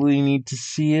absolutely need to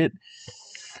see it?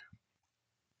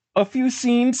 A few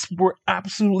scenes were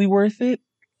absolutely worth it.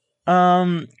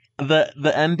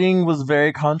 The ending was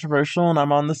very controversial, and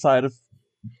I'm on the side of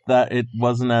that it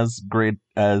wasn't as great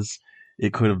as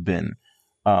it could have been.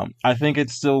 I think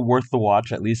it's still worth the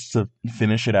watch, at least to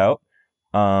finish it out.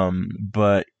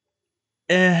 But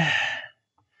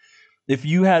if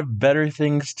you had better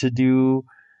things to do,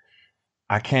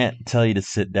 I can't tell you to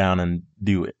sit down and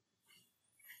do it.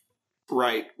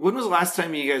 Right. When was the last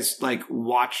time you guys like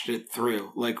watched it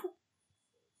through? Like,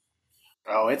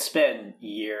 oh, it's been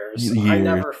years. I Years.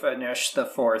 never finished the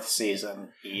 4th season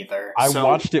either. I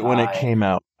watched it when it came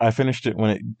out. I finished it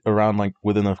when it around like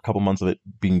within a couple months of it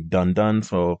being done.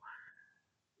 So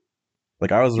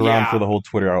like I was around for the whole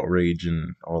Twitter outrage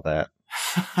and all that.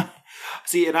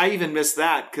 See, and I even missed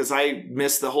that because I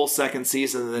missed the whole 2nd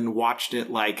season and then watched it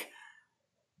like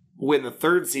when the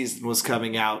 3rd season was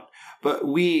coming out. But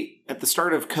we, at the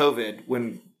start of COVID,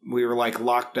 when we were like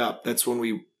locked up, that's when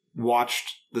we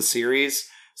watched the series.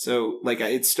 So like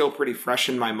it's still pretty fresh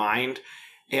in my mind.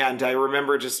 And I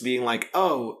remember just being like,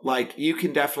 oh, like you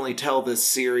can definitely tell this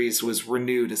series was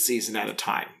renewed a season at a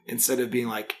time instead of being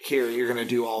like, here, you're going to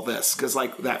do all this. Because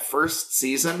like that first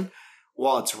season,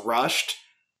 while it's rushed,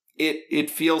 it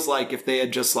feels like if they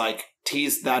had just like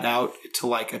teased that out to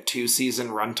like a 2-season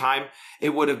runtime,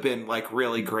 it would have been like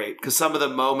really great. Because some of the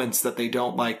moments that they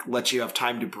don't like let you have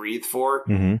time to breathe for,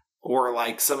 or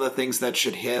like some of the things that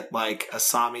should hit, like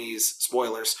Asami's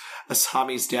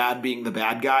dad being the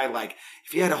bad guy. Like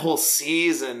if you had a whole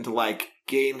season to like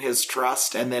gain his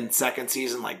trust, and then 2nd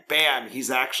season, like bam, he's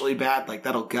actually bad. Like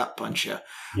that'll gut punch you.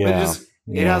 Yeah, but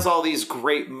it has all these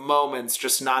great moments,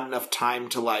 just not enough time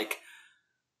to like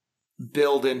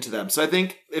build into them. So I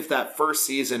think if that first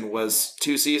season was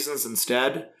 2 seasons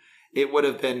instead, it would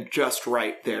have been just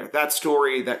right there. That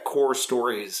story, that core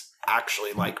story is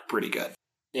actually like pretty good.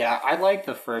 Yeah, I like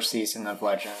the first season of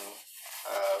Legend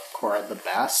of Korra the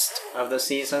best of the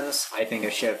seasons. I think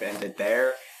it should have ended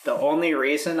there. The only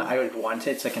reason I would want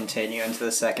it to continue into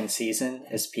the 2nd season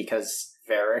is because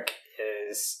Varric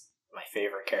is my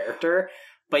favorite character,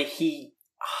 but he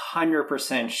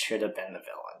 100% should have been the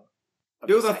villain.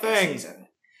 Do the thing! Season.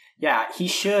 Yeah, he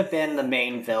should have been the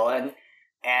main villain.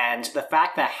 And the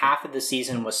fact that half of the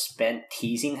season was spent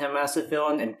teasing him as a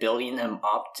villain and building him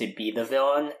up to be the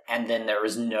villain, and then there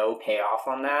was no payoff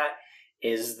on that,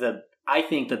 is I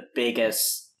think the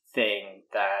biggest thing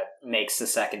that makes the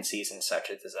 2nd season such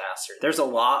a disaster. There's a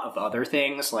lot of other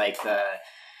things, like the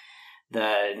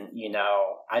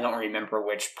I don't remember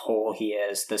which pole he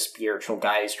is, the spiritual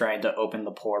guy who's trying to open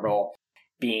the portal,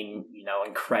 being,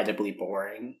 incredibly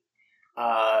boring.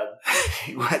 But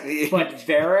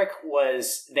Varric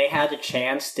they had a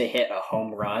chance to hit a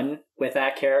home run with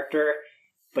that character,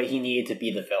 but he needed to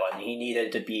be the villain. He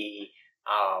needed to be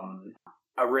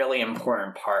a really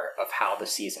important part of how the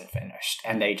season finished,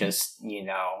 and they just,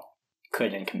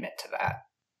 couldn't commit to that.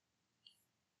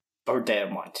 Or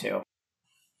didn't want to.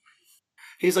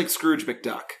 He's like Scrooge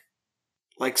McDuck.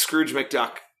 Like Scrooge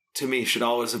McDuck, to me, should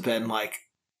always have been like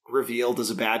revealed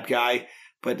as a bad guy,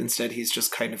 but instead he's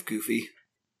just kind of goofy.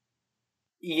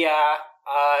 Yeah,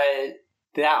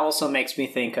 that also makes me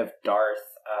think of Darth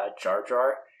Jar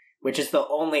Jar, which is the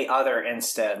only other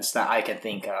instance that I can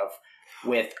think of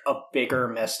with a bigger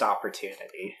missed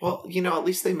opportunity. Well, at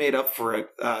least they made up for it.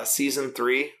 Season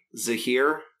 3,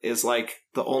 Zahir, is like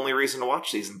the only reason to watch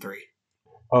Season 3.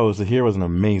 Oh, Zahir was an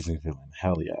amazing villain.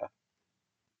 Hell yeah.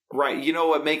 Right. You know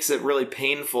what makes it really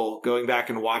painful going back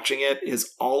and watching it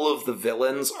is all of the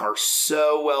villains are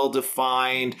so well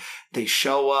defined. They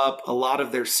show up. A lot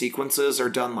of their sequences are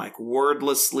done like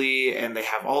wordlessly, and they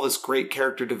have all this great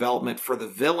character development for the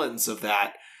villains of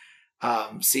that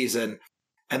season.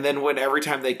 And then every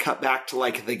time they cut back to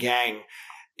like the gang,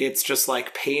 it's just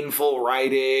like painful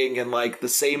writing and like the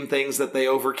same things that they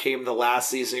overcame the last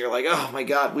season. You're like, oh my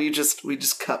God, we just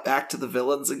cut back to the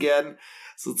villains again.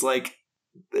 So it's like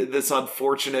this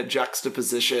unfortunate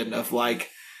juxtaposition of like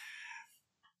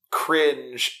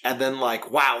cringe and then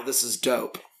like, wow, this is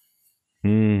dope.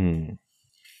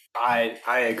 I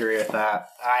agree with that.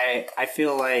 I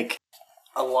feel like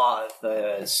a lot of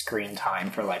the screen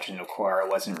time for Legend of Korra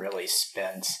wasn't really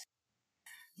spent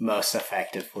most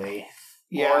effectively.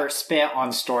 Yeah. Or spent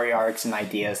on story arcs and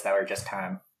ideas that were just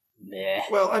kind of meh.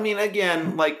 Well, I mean,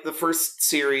 again, like the first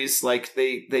series, like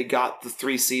they got the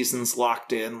 3 seasons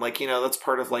locked in. Like, that's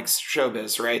part of like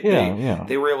showbiz, right? Yeah,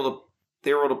 They were able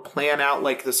to plan out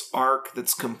like this arc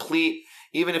that's complete,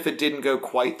 even if it didn't go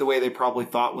quite the way they probably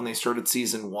thought when they started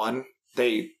season 1.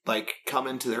 They like come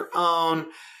into their own.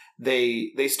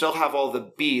 They still have all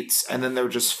the beats, and then they're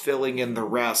just filling in the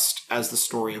rest as the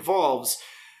story evolves.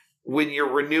 When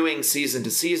you're renewing season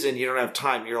to season, you don't have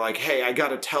time. You're like, hey, I got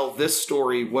to tell this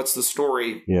story. What's the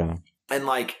story? Yeah. And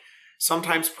like,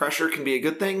 sometimes pressure can be a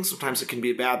good thing. Sometimes it can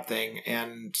be a bad thing.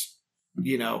 And,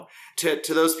 to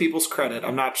those people's credit,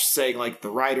 I'm not saying like the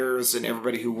writers and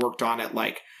everybody who worked on it,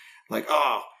 like,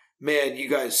 oh man, you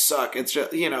guys suck. It's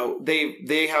just,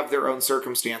 they have their own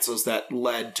circumstances that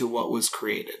led to what was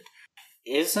created.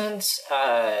 Isn't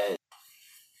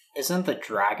Isn't the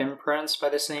Dragon Prince by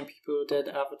the same people who did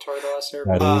Avatar: The Last That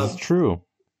Airbender? is true.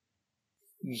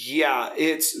 Yeah,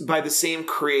 it's by the same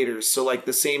creators. So, like,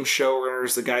 the same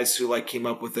showrunners, the guys who, like, came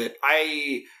up with it.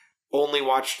 I only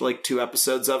watched, like, 2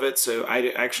 episodes of it, so I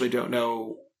actually don't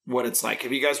know what it's like.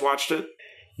 Have you guys watched it?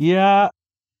 Yeah,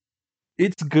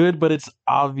 it's good, but it's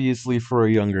obviously for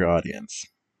a younger audience.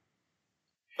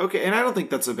 Okay, and I don't think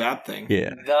that's a bad thing.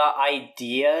 Yeah. The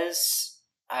ideas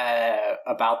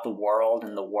about the world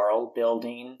and the world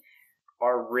building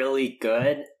are really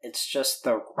good. It's just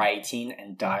the writing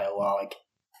and dialogue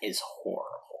is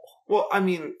horrible. Well, I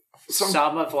mean,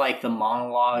 some of like the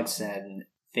monologues and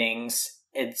things,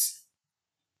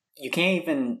 you can't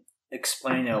even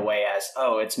explain it away as,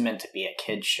 oh, it's meant to be a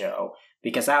kid's show.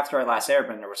 Because After Last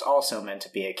Airbender was also meant to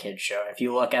be a kid's show. If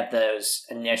you look at those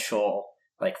initial,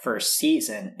 like, first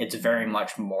season, it's very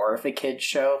much more of a kid's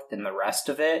show than the rest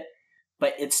of it.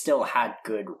 But it still had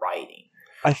good writing.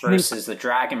 Versus the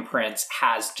Dragon Prince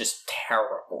has just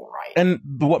terrible writing. And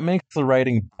what makes the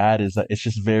writing bad is that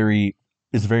it's very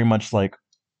much like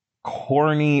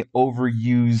corny,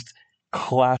 overused,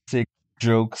 classic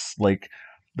jokes, like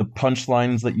the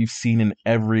punchlines that you've seen in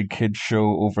every kid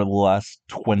show over the last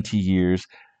 20 years.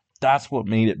 That's what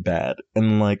made it bad.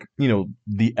 And, like,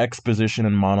 the exposition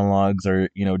and monologues are,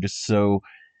 just so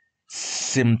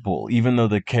simple. Even though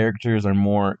the characters are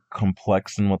more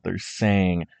complex in what they're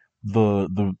saying,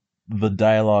 the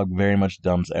dialogue very much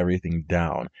dumps everything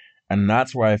down. And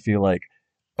that's where I feel like,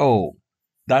 oh,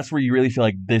 that's where you really feel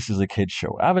like this is a kid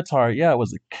show. Avatar, yeah, it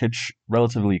was a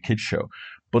relatively kid show,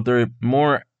 but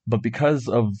but because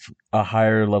of a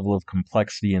higher level of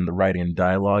complexity in the writing and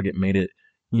dialogue, it made it,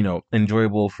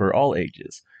 enjoyable for all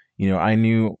ages. I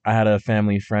had a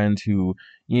family friend who,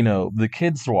 the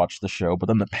kids watched the show, but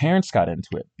then the parents got into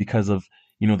it because of,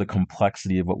 the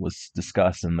complexity of what was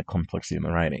discussed and the complexity in the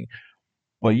writing.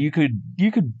 But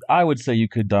I would say you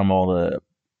could dumb all the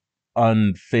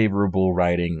unfavorable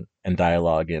writing and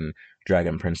dialogue in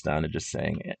Dragon Prince down to just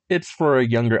saying it's for a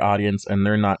younger audience and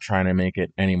they're not trying to make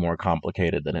it any more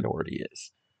complicated than it already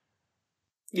is.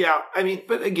 Yeah, I mean,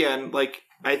 but again, like,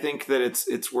 I think that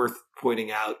it's worth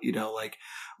pointing out, like,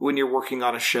 when you're working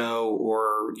on a show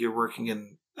or you're working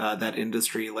in that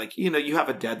industry, like, you have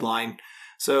a deadline.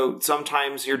 So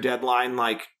sometimes your deadline,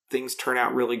 like, things turn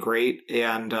out really great,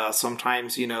 and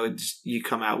sometimes, you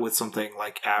come out with something,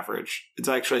 like, average. It's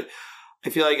actually, I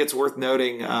feel like it's worth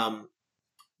noting, going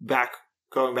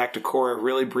back to Korra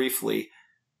really briefly,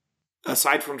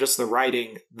 aside from just the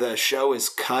writing, the show is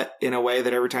cut in a way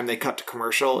that every time they cut to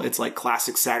commercial, it's like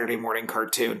classic Saturday morning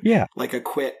cartoon. Yeah. Like a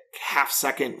quick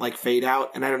half-second, like, fade out.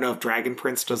 And I don't know if Dragon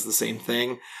Prince does the same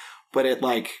thing, but it,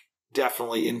 like,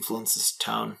 definitely influences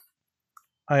tone.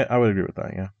 I would agree with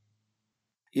that, yeah.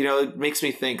 It makes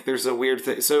me think there's a weird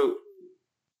thing. So,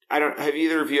 have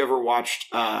either of you ever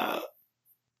watched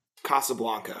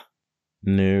Casablanca?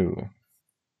 No.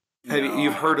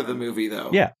 You've heard of the movie, though?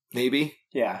 Yeah. Maybe?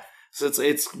 Yeah. So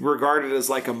it's regarded as,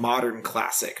 like, a modern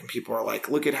classic, and people are like,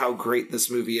 look at how great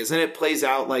this movie is. And it plays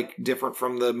out, like, different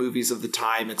from the movies of the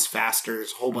time. It's faster.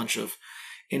 There's a whole bunch of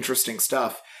interesting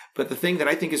stuff. But the thing that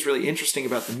I think is really interesting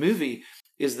about the movie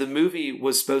is the movie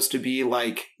was supposed to be,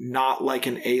 like, not like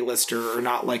an A-lister or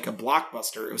not like a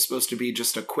blockbuster. It was supposed to be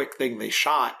just a quick thing they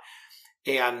shot.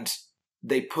 And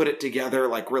they put it together,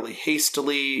 like, really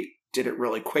hastily, did it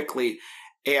really quickly.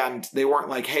 And they weren't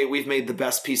like, hey, we've made the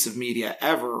best piece of media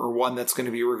ever, or one that's going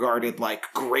to be regarded, like,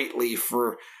 greatly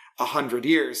for 100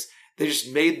 years. They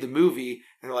just made the movie,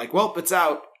 and they're like, well, it's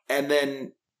out. And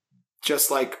then just,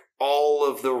 like, all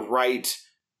of the right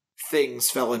things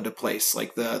fell into place.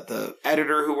 Like, the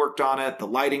editor who worked on it, the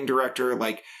lighting director,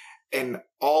 like, and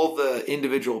all the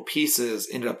individual pieces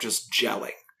ended up just gelling,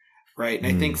 right? And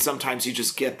I think sometimes you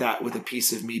just get that with a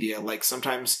piece of media. Like,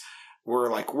 sometimes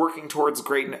we're, like, working towards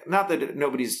greatness. Not that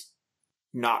nobody's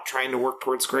not trying to work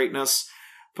towards greatness,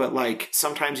 but, like,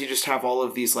 sometimes you just have all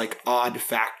of these, like, odd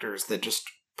factors that just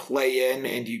play in,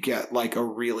 and you get, like, a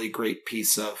really great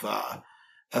piece of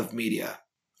media.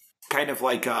 Kind of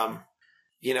like,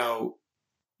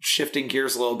 shifting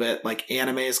gears a little bit, like,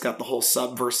 anime's got the whole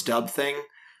sub versus dub thing,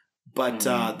 but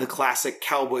the classic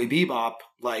Cowboy Bebop,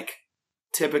 like,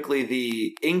 typically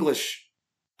the English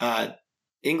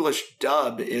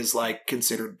dub is, like,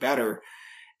 considered better,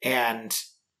 and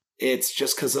it's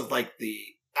just because of, like, the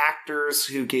actors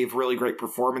who gave really great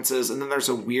performances. And then there's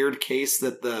a weird case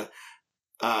that the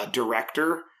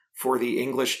director for the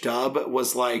English dub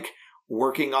was, like,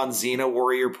 working on Xena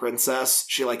Warrior Princess.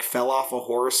 She, like, fell off a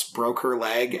horse, broke her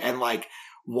leg, and, like,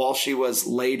 while she was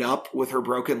laid up with her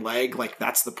broken leg, like,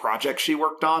 that's the project she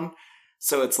worked on.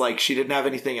 So it's like she didn't have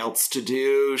anything else to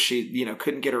do. She,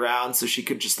 couldn't get around, so she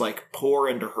could just like pour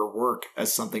into her work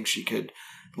as something she could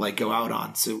like go out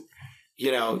on. So,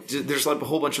 there's like a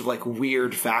whole bunch of like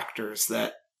weird factors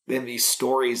that in these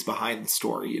stories behind the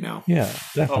story, Yeah,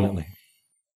 definitely.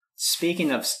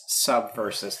 Speaking of sub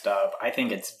versus dub, I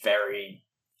think it's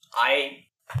I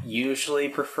usually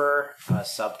prefer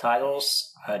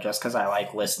subtitles just because I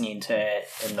like listening to it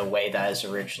in the way that is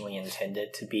originally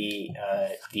intended to be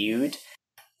viewed.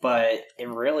 But it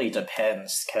really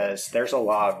depends because there's a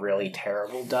lot of really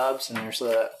terrible dubs, and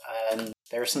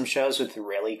there's some shows with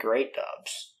really great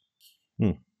dubs.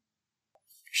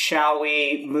 Shall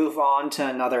we move on to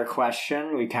another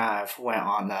question? We kind of went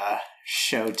on the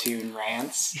show tune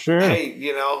rants. Sure. Hey,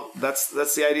 that's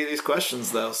the idea of these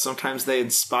questions, though. Sometimes they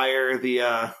inspire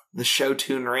the show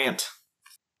tune rant.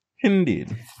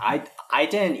 Indeed. I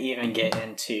didn't even get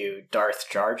into Darth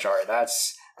Jar Jar.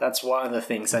 That's one of the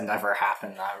things that never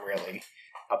happened that I'm really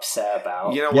upset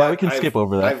about. You know Yeah, what? we can skip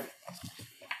over that.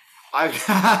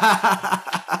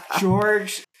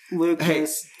 George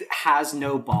Lucas has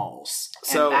no balls,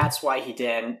 and that's why he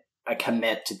didn't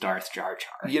commit to Darth Jar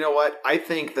Jar. You know what? I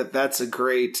think that's a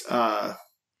great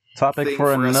topic thing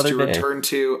for us another to day. return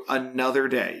to another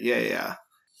day. Yeah.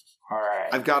 All right.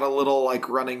 I've got a little like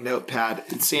running notepad,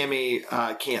 and Sammy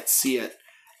can't see it.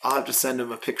 I'll have to send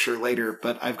him a picture later,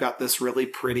 but I've got this really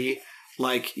pretty,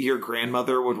 like your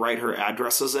grandmother would write her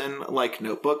addresses in, like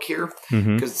notebook here,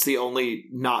 because it's the only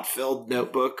not filled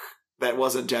notebook that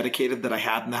wasn't dedicated that I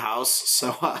had in the house.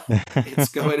 So it's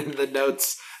going in the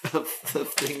notes of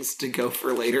things to go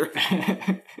for later.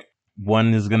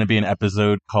 One is going to be an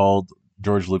episode called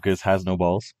George Lucas Has No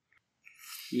Balls.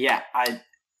 Yeah,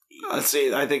 Let's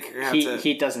see. I think you're gonna have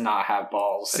he does not have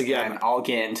balls. Again. And I'll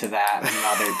get into that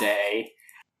another day.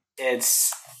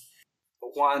 It's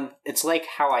like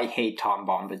how I hate Tom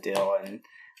Bombadil and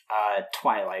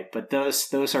Twilight, but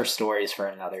those are stories for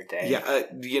another day.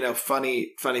 Yeah,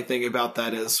 funny thing about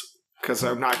that is, because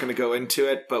I'm not going to go into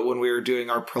it, but when we were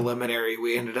doing our preliminary,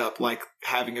 we ended up like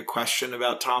having a question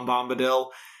about Tom Bombadil,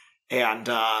 and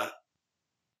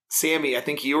Sammy, I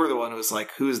think you were the one who was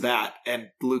like, "Who's that?" And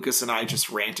Lucas and I just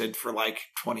ranted for like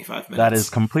 25 minutes. That is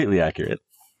completely accurate.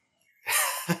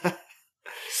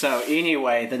 So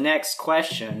anyway, the next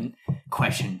question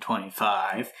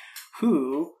 25,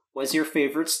 who was your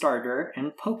favorite starter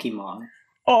in Pokemon?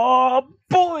 Oh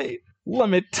boy, let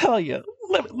me tell you.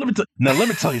 Let me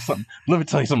tell you something. Let me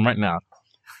tell you something right now.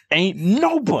 Ain't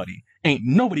nobody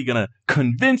gonna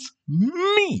convince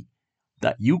me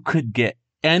that you could get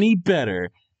any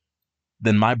better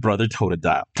than my brother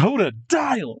Totodile.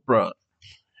 Totodile, bro.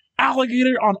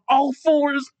 Alligator on all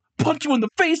fours, punch you in the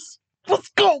face. Let's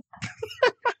go.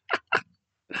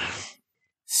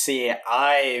 See,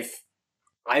 I've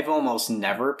almost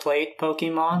never played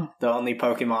Pokemon. The only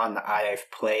Pokemon that I've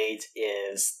played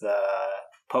is the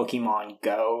Pokemon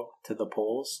Go to the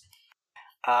polls.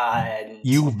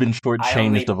 You've been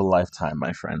shortchanged of a lifetime,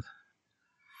 my friend.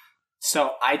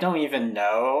 So I don't even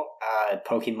know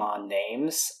Pokemon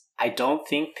names. I don't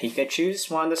think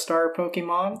Pikachu's one of the starter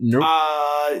Pokemon.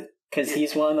 Nope. Because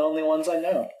he's one of the only ones I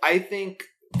know. I think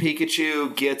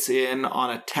Pikachu gets in on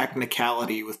a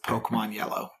technicality with Pokemon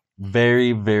Yellow.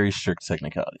 Very, very strict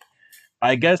technicality.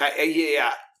 I guess.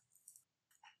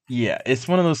 Yeah, it's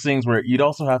one of those things where you'd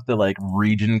also have to like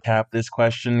region cap this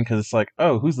question because it's like,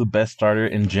 oh, who's the best starter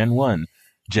in Gen 1?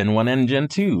 Gen 1 and Gen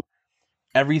 2.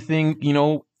 Everything,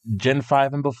 Gen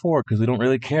 5 and before, because we don't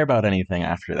really care about anything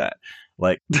after that.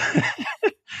 Like,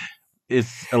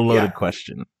 it's a loaded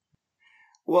question.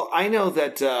 Well, I know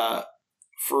that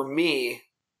for me,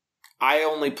 I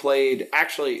only played...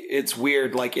 Actually, it's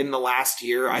weird. Like, in the last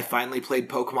year, I finally played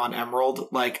Pokemon Emerald.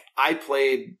 Like, I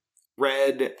played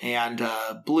Red and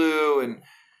Blue, and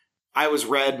I was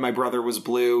Red, my brother was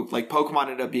Blue. Like, Pokemon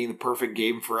ended up being the perfect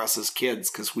game for us as kids,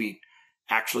 because we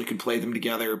actually could play them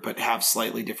together, but have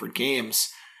slightly different games.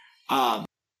 I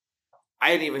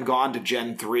hadn't even gone to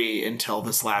Gen 3 until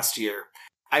this last year.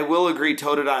 I will agree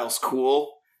Totodile's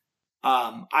cool.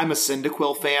 I'm a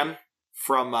Cyndaquil fan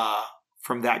from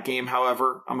that game,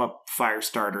 however. I'm a fire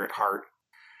starter at heart.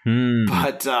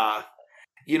 But,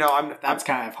 That's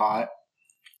kind of hot.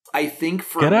 I think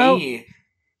for me,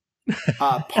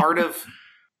 part of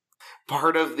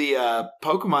the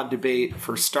Pokemon debate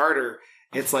for starter,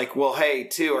 it's like, well, hey,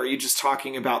 too, are you just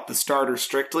talking about the starter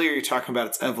strictly, or are you talking about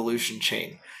its evolution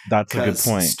chain? That's a good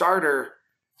point. Starter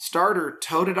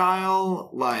Totodile,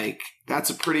 like, that's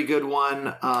a pretty good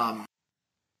one.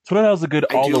 Totodile's a good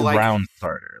all-around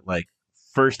starter, like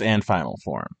first and final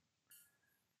form.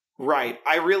 Right.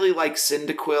 I really like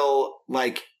Cyndaquil,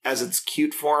 like as its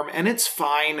cute form, and it's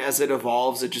fine as it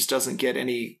evolves. It just doesn't get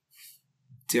any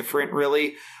different,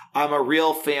 really. I'm a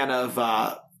real fan of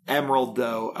Emerald,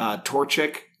 though.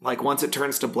 Torchic, like once it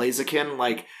turns to Blaziken,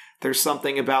 like there's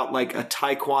something about like a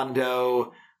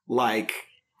Taekwondo, like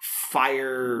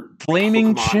fire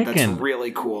flaming Pokemon chicken. that's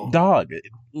really cool. Dog,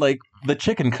 like the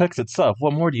chicken cooks itself.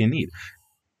 What more do you need?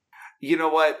 You know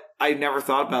what? I never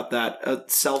thought about that. A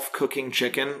self-cooking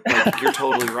chicken. Like, you're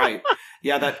totally right.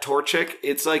 Yeah, that Torchic,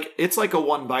 it's like a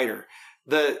one-biter.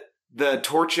 The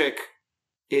Torchic,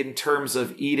 in terms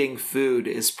of eating food,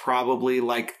 is probably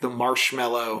like the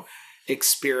marshmallow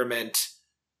experiment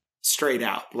straight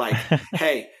out. Like,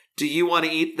 hey, do you want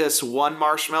to eat this one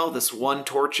marshmallow, this one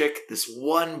Torchic, this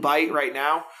one bite right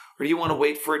now? Or do you want to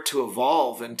wait for it to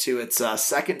evolve into its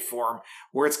second form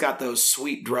where it's got those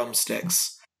sweet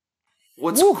drumsticks?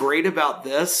 What's great about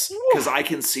this, because I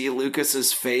can see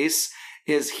Lucas's face,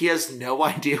 is he has no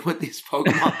idea what these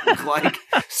Pokemon look like.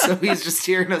 So he's just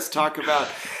hearing us talk about,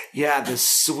 the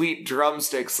sweet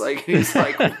drumsticks. Like, he's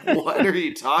like, what are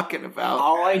you talking about?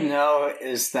 All I know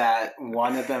is that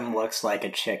one of them looks like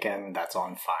a chicken that's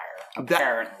on fire,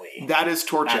 apparently. That is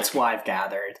Torchic. That's what I've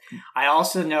gathered. I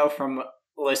also know from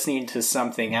listening to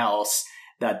something else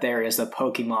that there is a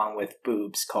Pokemon with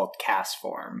boobs called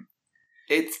Castform.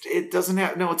 It doesn't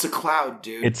have... No, it's a cloud,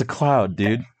 dude. It's a cloud,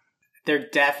 dude.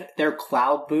 They're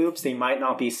cloud boobs. They might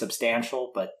not be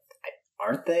substantial, but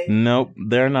aren't they? Nope,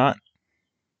 they're not.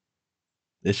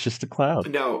 It's just a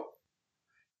cloud. No.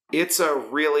 It's a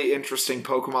really interesting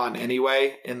Pokemon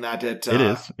anyway, in that it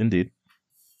is, indeed.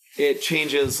 It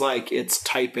changes, like, its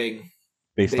typing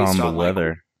based on the weather.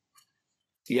 Like,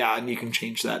 yeah, and you can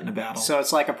change that in a battle. So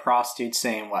it's like a prostitute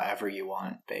saying whatever you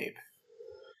want, babe.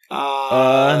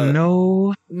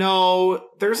 No. No,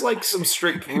 there's like some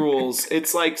strict rules.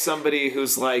 It's like somebody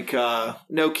who's like,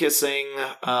 no kissing,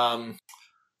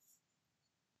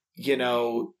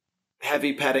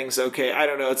 heavy petting's okay. I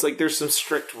don't know. It's like there's some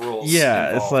strict rules.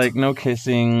 Yeah, involved. It's like no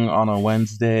kissing on a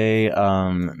Wednesday,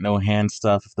 no hand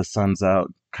stuff if the sun's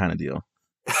out, kind of deal.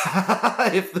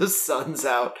 If the sun's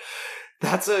out.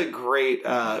 That's a great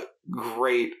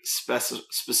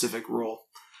specific rule.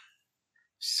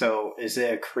 So, is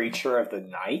it a creature of the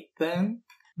night, then?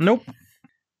 Nope.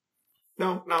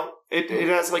 No. It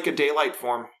has, like, a daylight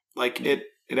form. Like, it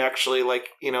actually, like,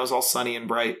 is all sunny and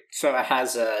bright. So, it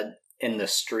has a in the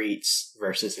streets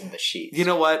versus in the sheets. You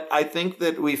know what? I think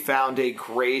that we found a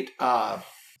great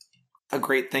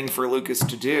thing for Lucas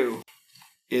to do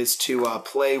is to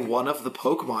play one of the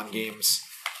Pokemon games.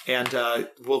 And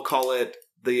we'll call it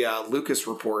the Lucas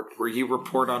Report, where you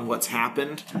report on what's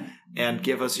happened and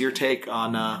give us your take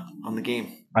on the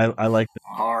game. I like it.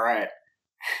 All right.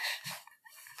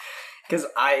 Because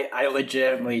I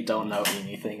legitimately don't know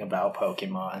anything about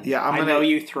Pokemon. Yeah, I know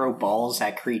you throw balls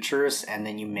at creatures and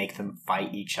then you make them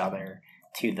fight each other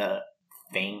to the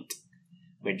faint,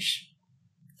 which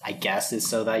I guess is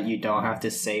so that you don't have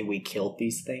to say we killed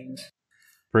these things.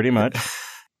 Pretty much.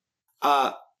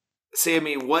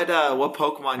 Sammy, what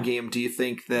Pokemon game do you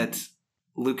think that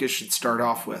Lucas should start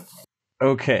off with?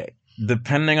 Okay,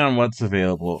 depending on what's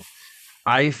available,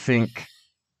 I think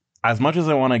as much as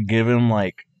I want to give him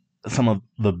like some of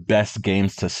the best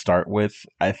games to start with,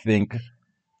 I think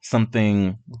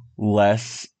something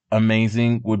less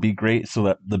amazing would be great so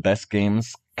that the best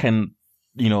games can,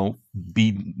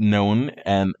 be known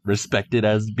and respected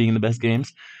as being the best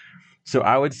games. So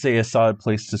I would say a solid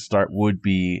place to start would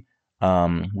be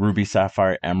Ruby,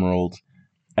 Sapphire, Emerald,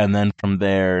 and then from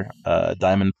there,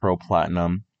 Diamond, Pearl,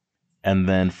 Platinum, and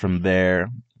then from there,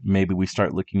 maybe we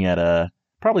start looking at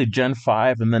probably Gen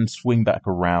 5, and then swing back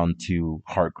around to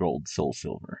Heart Gold, Soul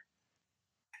Silver.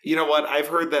 You know what? I've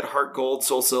heard that Heart Gold,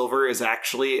 Soul Silver is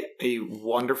actually a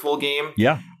wonderful game.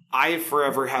 Yeah. I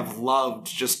forever have loved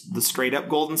just the straight up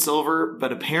Gold and Silver,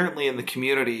 but apparently in the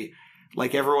community,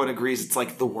 like everyone agrees it's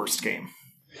like the worst game.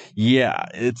 Yeah,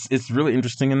 it's really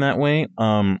interesting in that way.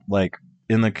 Like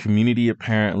in the community,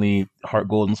 apparently Heart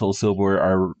Gold and Soul Silver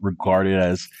are regarded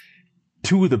as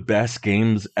two of the best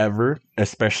games ever,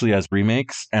 especially as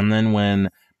remakes. And then when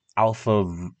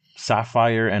Alpha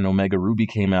Sapphire and Omega Ruby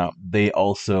came out, they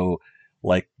also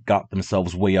like got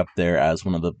themselves way up there as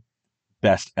one of the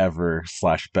best ever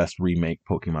 / best remake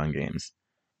Pokemon games.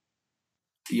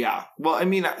 Yeah. Well, I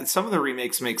mean, some of the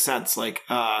remakes make sense. Like,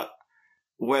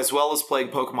 as well as playing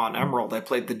Pokemon Emerald, I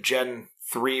played the Gen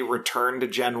 3 return to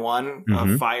Gen 1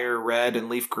 of Fire Red and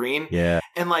Leaf Green. Yeah.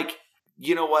 And like,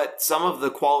 you know what? Some of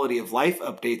the quality of life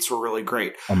updates were really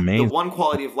great. Amazing. The one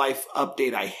quality of life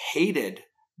update I hated,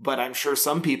 but I'm sure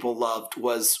some people loved,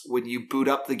 was when you boot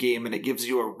up the game and it gives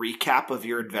you a recap of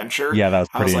your adventure. Yeah, that was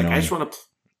pretty I was like, annoying. I just want to...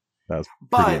 That was pretty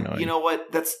But annoying. you know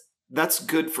what? That's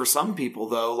good for some people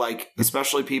though, like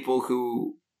especially people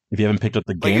who If you haven't picked up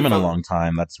the game in a felt, long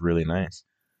time, that's really nice.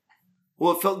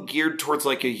 well, it felt geared towards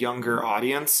like a younger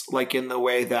audience, like in the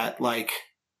way that like,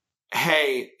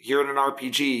 hey, you're in an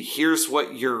RPG, here's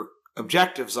what your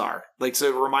objectives are. Like,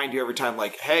 so to remind you every time,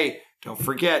 like, hey, don't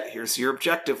forget, here's your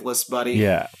objective list, buddy.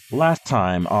 Yeah. Last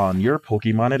time on your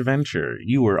Pokemon adventure,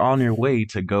 you were on your way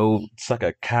to go suck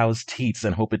a cow's teats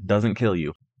and hope it doesn't kill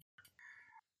you.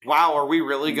 Wow, are we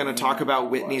really going to talk about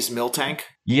Whitney's Miltank?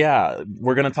 Yeah,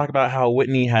 we're going to talk about how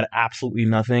Whitney had absolutely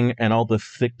nothing, and all the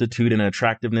thictitude and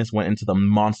attractiveness went into the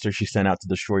monster she sent out to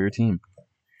destroy your team.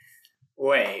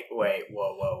 Wait,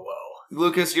 whoa.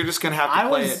 Lucas, you're just going to have to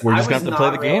play it. We're just going to have to play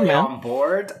the game, man. On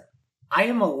board. I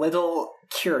am a little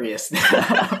curious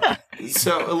now.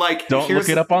 So, like, don't look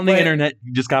it up on the internet.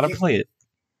 You just got to play it.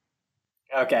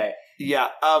 Okay. Yeah,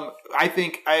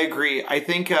 I agree. I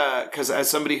think, because as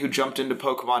somebody who jumped into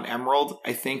Pokemon Emerald,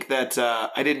 I think that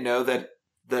I didn't know that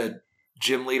the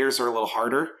gym leaders are a little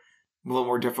harder, a little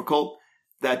more difficult,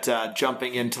 that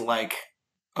jumping into, like,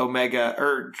 Omega,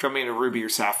 or jumping into Ruby or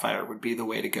Sapphire would be the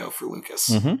way to go for Lucas.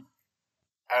 Mm-hmm.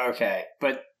 Okay,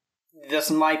 but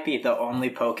this might be the only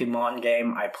Pokemon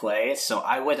game I play, so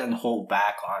I wouldn't hold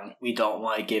back on we don't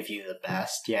want to give you the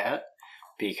best yet.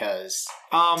 Because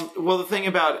well, the thing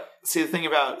about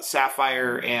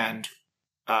Sapphire and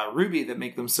Ruby that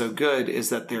make them so good is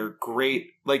that they're great.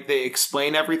 Like, they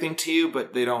explain everything to you,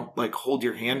 but they don't like hold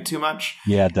your hand too much.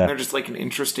 Yeah, definitely. They're just like an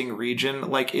interesting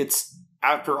region. Like, it's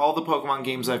after all the Pokemon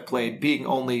games I've played, being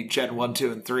only Gen 1,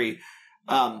 2, and 3,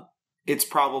 it's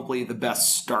probably the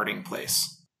best starting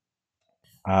place.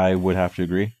 I would have to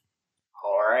agree.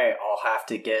 All right, I'll have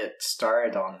to get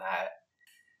started on that.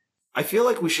 I feel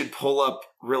like we should pull up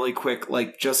really quick,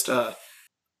 like, just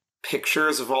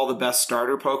pictures of all the best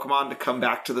starter Pokemon to come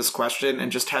back to this question, and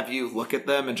just have you look at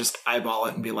them and just eyeball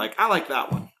it and be like, I like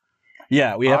that one.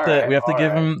 Yeah, we have to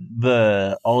give him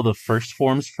all the first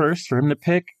forms first for him to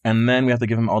pick, and then we have to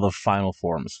give him all the final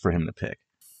forms for him to pick.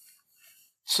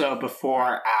 So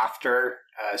before, after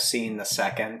seeing the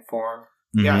second form?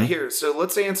 Mm-hmm. Yeah, here. So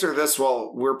let's answer this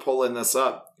while we're pulling this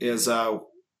up. Is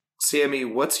Sammy,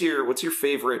 what's your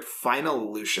favorite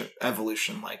final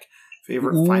evolution? Like,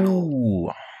 favorite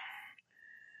final?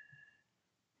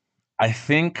 I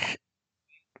think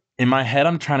in my head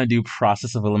I'm trying to do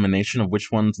process of elimination of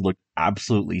which ones look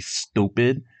absolutely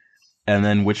stupid and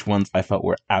then which ones I felt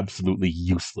were absolutely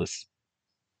useless.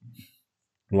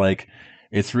 Like,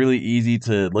 it's really easy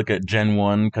to look at Gen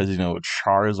 1 because,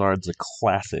 Charizard's a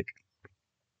classic.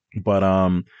 But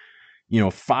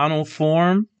final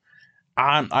form,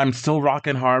 I'm still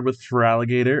rocking hard with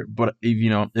Feraligatr, but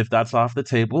if that's off the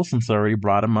table, since I already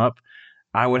brought him up,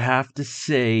 I would have to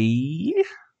say,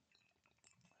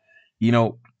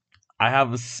 I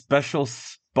have a special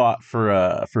spot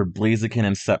for Blaziken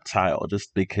and Sceptile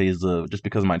just because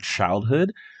of my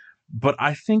childhood. But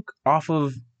I think off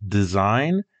of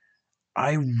design,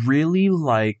 I really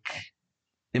like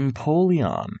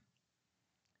Empoleon.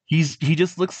 He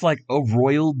just looks like a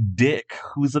royal dick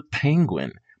who's a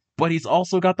penguin, but he's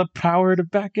also got the power to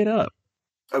back it up.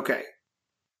 Okay.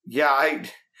 Yeah,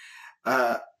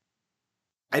 I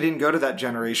didn't go to that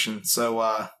generation, so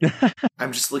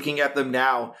I'm just looking at them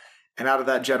now, and out of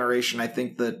that generation, I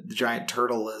think the giant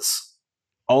turtle is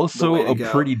also a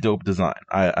pretty dope design,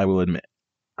 I will admit.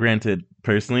 Granted,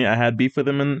 personally, I had beef with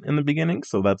him in the beginning,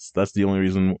 so that's the only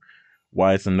reason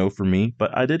why it's a no for me,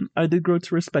 but I did grow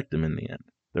to respect him in the end.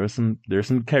 There's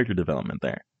some character development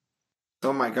there.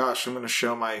 Oh my gosh, I'm going to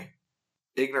show my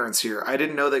ignorance here. I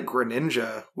didn't know that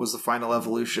Greninja was the final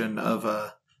evolution of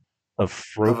a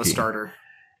starter.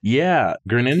 Yeah,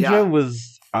 Greninja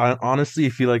was, I honestly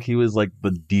feel like he was like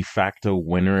the de facto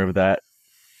winner of that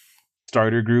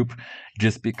starter group,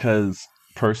 just because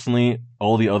personally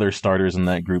all the other starters in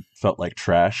that group felt like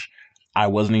trash. I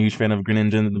wasn't a huge fan of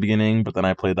Greninja in the beginning, but then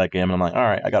I played that game and I'm like, all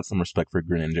right, I got some respect for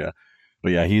Greninja.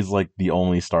 But yeah, he's like the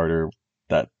only starter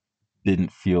that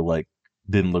didn't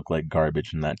look like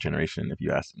garbage in that generation, if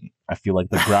you ask me. I feel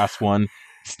like the grass one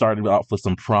started out with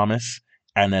some promise,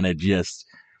 and then it just,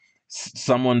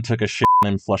 someone took a shit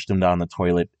and flushed him down the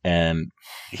toilet, and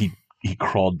he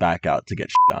crawled back out to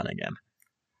get shit on again.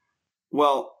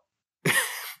 Well,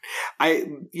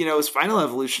 his final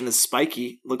evolution is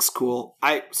spiky, looks cool.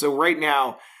 So right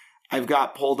now I've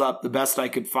got pulled up the best I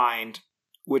could find,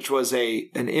 which was an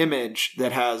image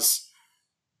that has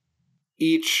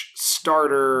each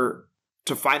starter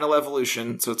to final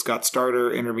evolution. So it's got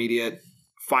starter, intermediate,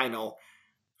 final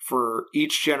for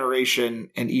each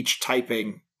generation and each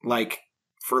typing, like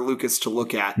for Lucas to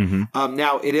look at. Mm-hmm.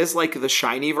 Now it is like the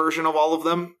shiny version of all of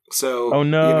them, so Oh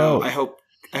no! you know,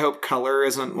 I hope color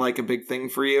isn't like a big thing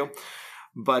for you.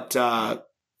 But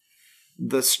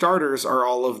the starters are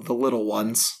all of the little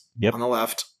ones on the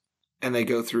left, and they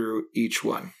go through each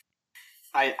one.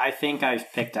 I think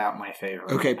I've picked out my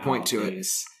favorite. Okay, point to it.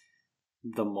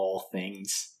 The mole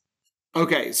things.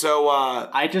 Okay, so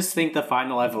I just think the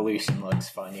final evolution looks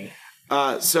funny.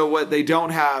 So what they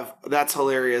don't have, that's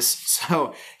hilarious.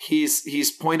 So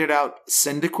he's pointed out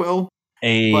Cyndaquil,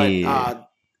 but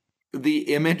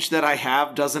the image that I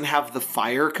have doesn't have the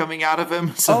fire coming out of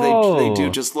him, so they do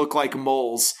just look like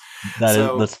moles.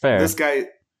 That's fair. This guy,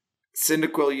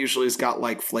 Cyndaquil, usually has got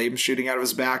like flames shooting out of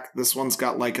his back. This one's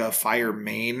got like a fire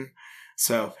mane.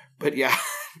 So, but yeah,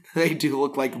 they do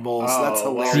look like moles. That's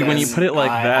hilarious. See, when you put it like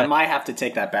that, I might have to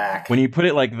take that back. When you put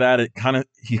it like that,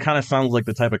 he kind of sounds like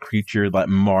the type of creature that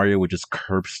Mario would just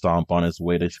curb stomp on his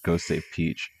way to go save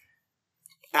Peach.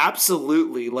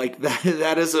 Absolutely, like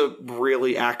that is a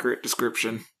really accurate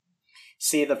description.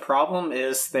 See, the problem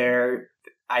is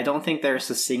I don't think there's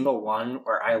a single one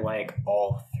where I like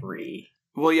all three.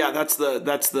 Well, yeah, that's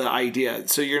the idea.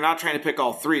 So you're not trying to pick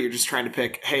all three, you're just trying to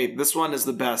pick, hey, this one is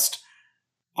the best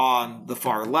on the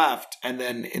far left, and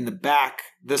then in the back,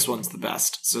 this one's the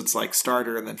best. So it's like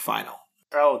starter and then final.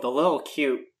 Oh, the little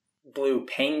cute blue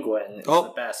penguin is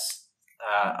the best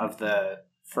of the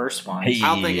first one. I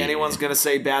don't think anyone's going to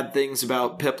say bad things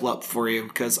about Piplup for you,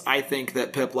 because I think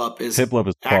that Piplup is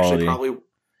actually probably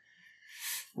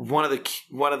one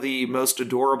of the most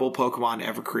adorable Pokemon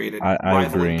ever created. I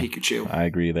agree. Pikachu. I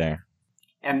agree there.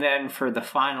 And then for the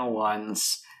final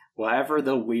ones, whatever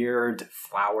the weird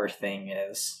flower thing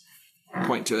is.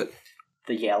 Point to it.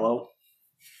 The yellow.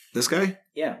 This guy?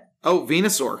 Yeah. Oh,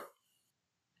 Venusaur.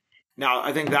 Now,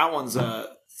 I think that one's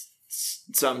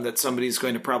some that somebody's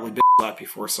going to probably slap you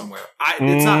for somewhere.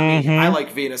 It's not me. I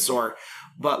like Venusaur.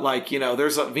 But, like, you know,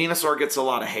 Venusaur gets a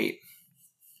lot of hate.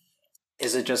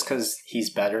 Is it just because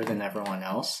he's better than everyone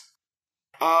else?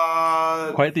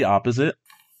 Quite the opposite.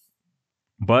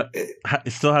 But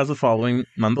it still has a following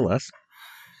nonetheless.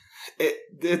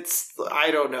 It's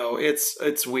I don't know.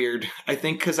 It's weird. I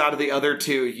think because out of the other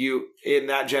two, in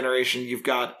that generation, you've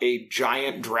got a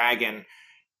giant dragon,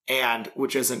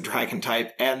 which isn't dragon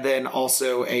type, and then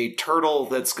also a turtle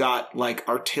that's got like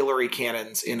artillery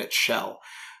cannons in its shell.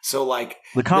 So like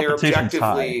they're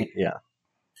objectively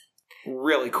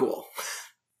really cool.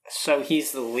 So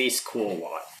he's the least cool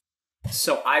one.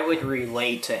 So I would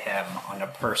relate to him on a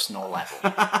personal level.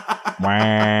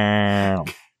 Wow.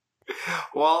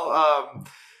 Well,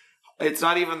 it's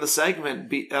not even the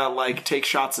segment, like take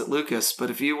shots at Lucas, but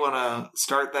if you want to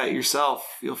start that yourself,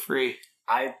 feel free.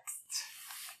 I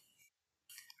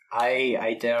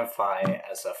identify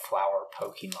as a flower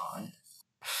Pokemon.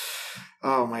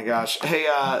 Oh my gosh. Hey,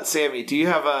 Sammy, do you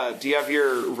have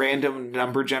your random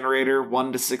number generator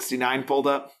 1 to 69 pulled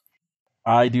up?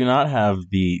 I do not have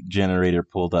the generator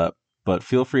pulled up, but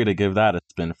feel free to give that a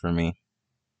spin for me.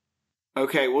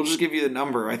 Okay, we'll just give you the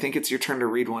number. I think it's your turn to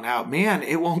read one out. Man,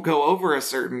 it won't go over a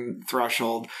certain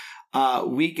threshold.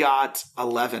 We got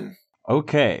 11.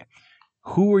 Okay.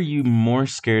 Who were you more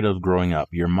scared of growing up,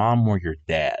 your mom or your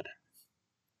dad?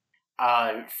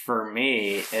 For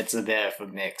me, it's a bit of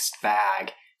a mixed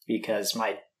bag because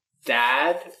my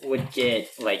dad would get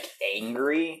like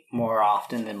angry more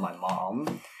often than my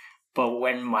mom. But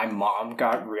when my mom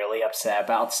got really upset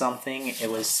about something, it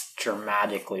was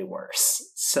dramatically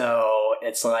worse. So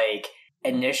it's like,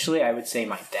 initially I would say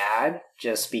my dad,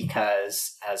 just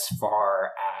because as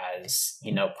far as,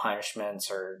 you know, punishments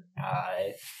or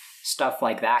stuff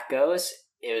like that goes,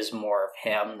 it was more of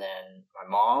him than my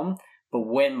mom. But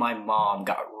when my mom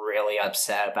got really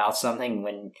upset about something,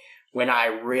 when I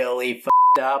really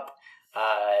f***ed up,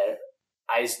 I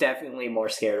was definitely more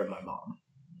scared of my mom.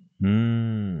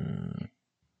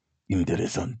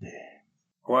 Interesante.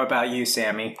 What about you,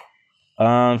 Sammy?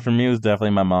 For me, it was definitely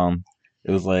my mom.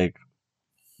 It was like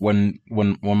when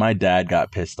my dad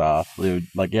got pissed off,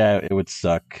 it would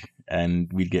suck, and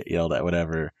we'd get yelled at,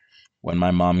 whatever. When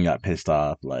my mom got pissed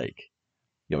off, like,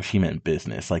 she meant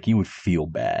business. Like, you would feel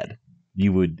bad.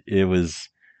 There's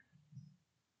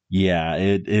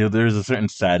a certain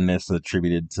sadness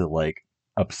attributed to like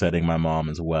upsetting my mom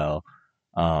as well.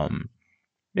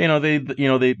 They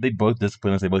both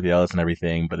discipline us, they both yell at us and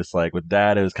everything, but it's like with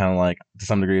dad, it was kind of like, to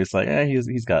some degree, it's like,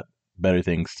 he's got better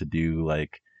things to do.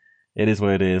 Like, it is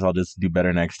what it is. I'll just do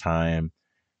better next time.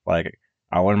 Like,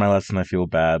 I learned my lesson. I feel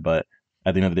bad, but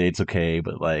at the end of the day, it's okay.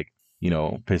 But like,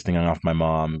 pissing off my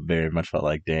mom very much felt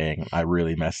like, dang, I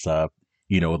really messed up.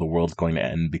 The world's going to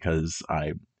end because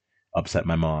I upset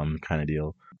my mom, kind of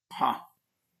deal. Huh.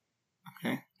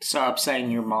 So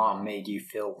upsetting your mom made you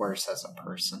feel worse as a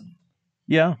person.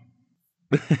 Yeah.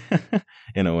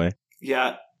 In a way.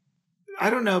 Yeah. I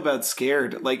don't know about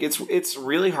scared. Like it's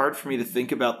really hard for me to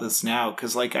think about this now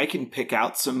because like I can pick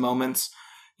out some moments,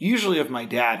 usually of my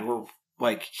dad, where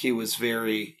like he was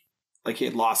very like he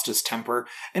had lost his temper,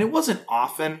 and it wasn't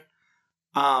often.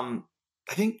 I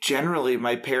think generally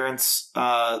my parents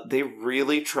they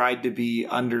really tried to be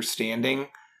understanding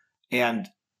and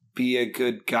be a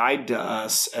good guide to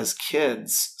us as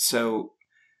kids. So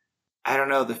I don't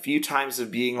know, the few times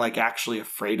of being like actually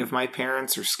afraid of my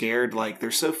parents or scared, like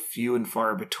they're so few and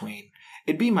far between.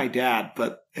 It'd be my dad,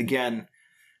 but again,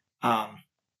 I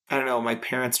don't know, my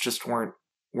parents just weren't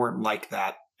like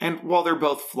that. And while they're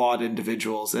both flawed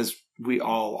individuals, as we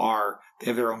all are, they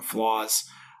have their own flaws.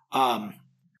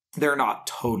 They're not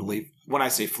totally, when I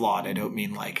say flawed, I don't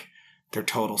mean like they're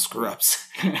total screw ups.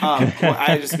 Well,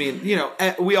 I just mean, you know,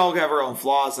 we all have our own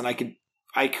flaws, and I could,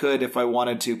 if I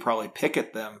wanted to, probably pick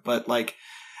at them. But like,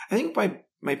 I think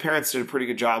my parents did a pretty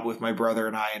good job with my brother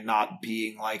and I, and not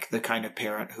being like the kind of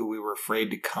parent who we were afraid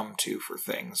to come to for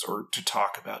things or to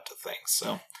talk about to things.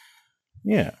 So,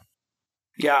 yeah.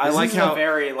 I this like is how a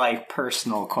very like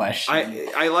personal question.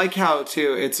 I like how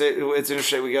too. It's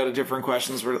interesting. We go to different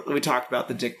questions. We talked about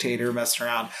the dictator messing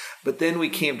around, but then we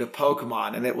came to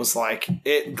Pokemon, and it was like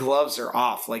gloves are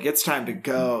off. Like it's time to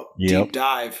go deep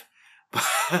dive. But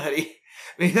I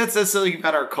mean, that's something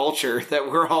about our culture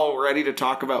that we're all ready to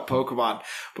talk about Pokemon.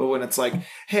 But when it's like,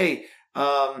 hey,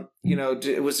 you know,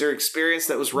 was there experience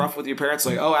that was rough with your parents?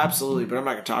 Like, oh, absolutely, but I'm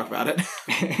not going to talk about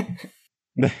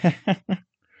it.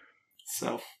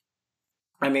 So,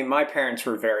 I mean, my parents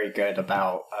were very good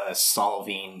about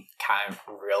solving kind of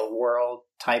real world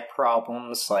type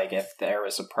problems. Like if there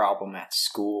was a problem at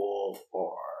school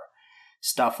or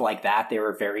stuff like that, they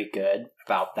were very good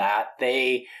about that.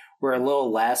 They were a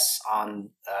little less on,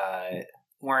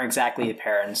 weren't exactly the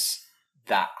parents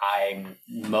that I'm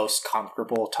most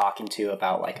comfortable talking to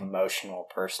about like emotional,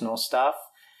 personal stuff.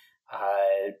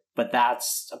 But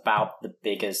that's about the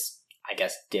biggest, I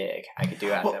guess, dig I could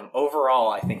do at them.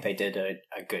 Overall, I think they did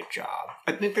a good job.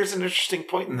 I think there's an interesting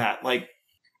point in that. Like,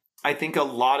 I think a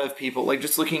lot of people, like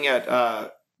just looking at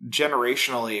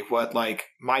generationally, what like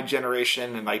my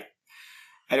generation, and like,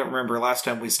 I don't remember last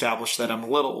time we established that I'm a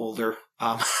little older.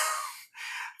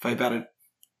 By about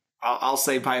I'll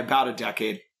say by about a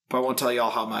decade, but I won't tell you all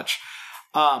how much.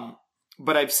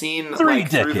 But I've seen 3 like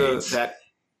decades.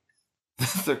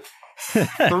 through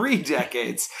 3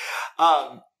 decades.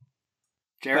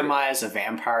 Jeremiah's a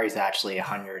vampire. He's actually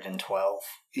 112.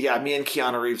 Yeah, me and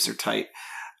Keanu Reeves are tight.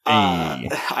 Hey.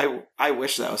 I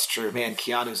wish that was true. Man,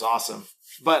 Keanu's awesome.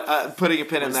 But putting a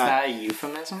pin in that a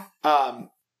euphemism?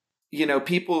 You know,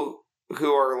 people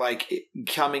who are like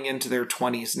coming into their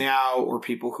 20s now, or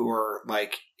people who are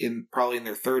like probably in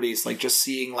their 30s, like just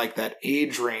seeing like that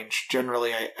age range.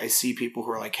 Generally, I see people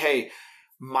who are like, hey,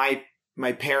 my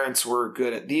parents were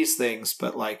good at these things,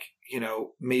 but like, you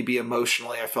know, maybe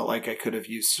emotionally I felt like I could have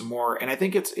used some more. And I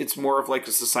think it's more of like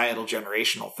a societal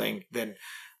generational thing than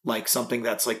like something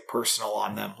that's like personal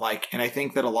on them. Like, and I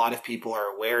think that a lot of people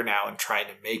are aware now and trying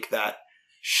to make that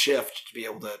shift to be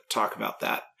able to talk about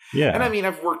that. Yeah. And I mean,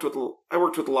 I worked with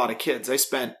a lot of kids. I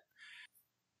spent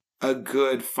a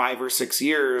good 5 or 6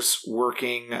 years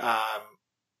working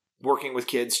with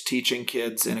kids, teaching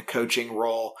kids in a coaching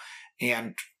role,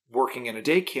 and working in a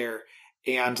daycare.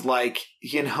 And like,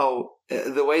 you know,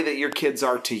 the way that your kids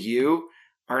are to you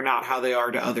are not how they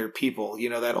are to other people. You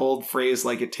know, that old phrase,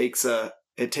 like it takes a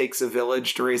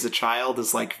village to raise a child,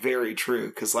 is like very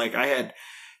true. Cause like I had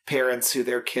parents who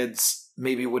their kids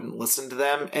maybe wouldn't listen to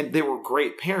them, and they were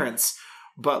great parents,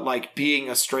 but like being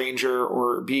a stranger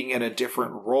or being in a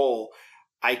different role,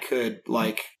 I could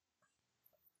like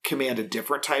command a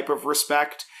different type of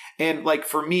respect. And like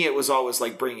for me, it was always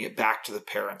like bringing it back to the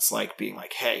parents, like being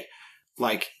like, hey,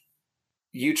 like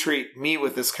you treat me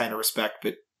with this kind of respect,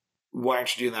 but why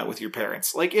aren't you doing that with your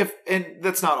parents? Like and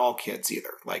that's not all kids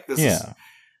either. Like this is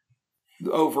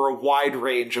over a wide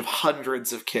range of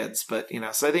hundreds of kids, but you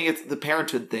know, so I think it's the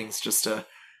parenthood thing's just a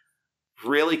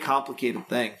really complicated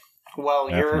thing. Well,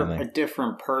 Definitely. You're a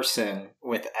different person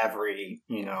with every,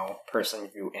 you know, person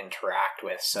you interact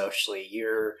with socially.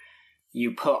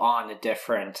 You put on a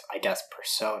different, I guess,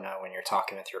 persona when you're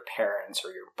talking with your parents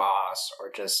or your boss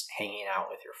or just hanging out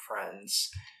with your friends.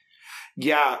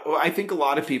 Yeah, well, I think a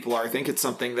lot of people are. I think it's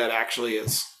something that actually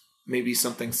is maybe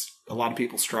something a lot of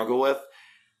people struggle with.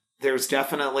 There's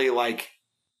definitely like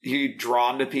you're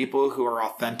drawn to people who are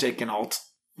authentic in all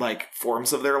like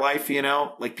forms of their life, you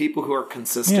know, like people who are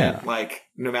consistent, like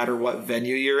no matter what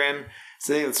venue you're in.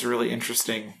 So I think that's a really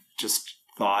interesting just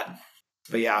thought.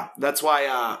 But yeah, that's why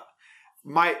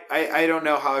I don't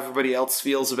know how everybody else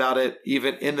feels about it,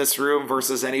 even in this room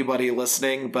versus anybody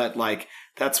listening, but like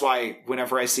that's why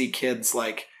whenever I see kids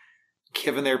like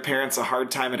giving their parents a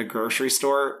hard time at a grocery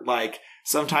store, like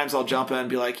sometimes I'll jump in and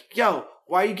be like, yo,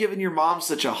 why are you giving your mom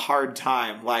such a hard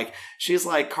time? Like, she's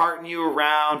like carting you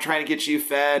around, trying to get you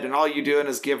fed, and all you doing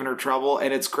is giving her trouble.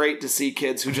 And it's great to see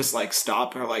kids who just like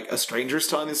stop and are like, a stranger's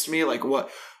telling this to me. Like, what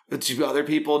do other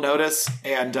people notice?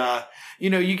 And,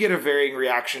 you get a varying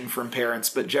reaction from parents,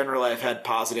 but generally I've had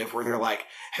positive where they're like,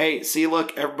 hey, see,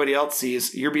 look, everybody else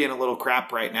sees you're being a little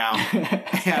crap right now.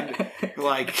 And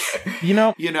like,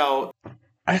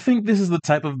 I think this is the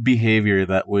type of behavior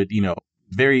that would,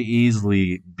 very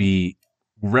easily be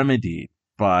remedied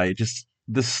by just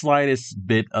the slightest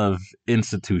bit of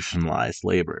institutionalized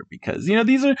labor, because you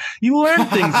learn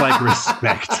things like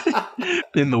respect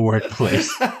in the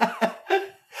workplace.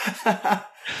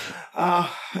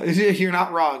 You're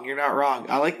not wrong.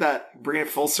 I like that. Bring it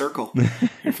full circle.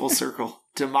 Full circle.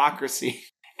 Democracy.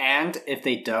 And if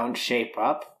they don't shape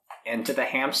up, into the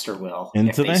hamster wheel. Into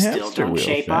if they the still hamster don't wheel,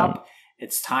 shape fam. up,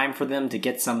 it's time for them to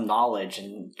get some knowledge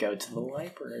and go to the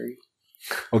library.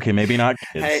 Okay, maybe not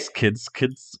kids. Hey.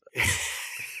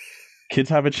 Kids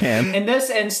have a chance. In this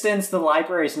instance, the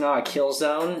library is not a kill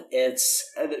zone. It's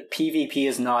PvP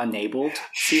is not enabled.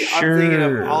 See,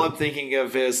 Sure. all I'm thinking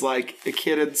of is like a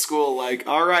kid in school, like,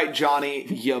 all right, Johnny,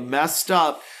 you messed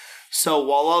up. So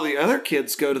while all the other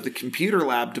kids go to the computer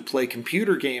lab to play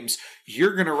computer games,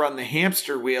 you're going to run the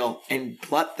hamster wheel and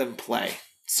let them play.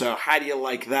 So how do you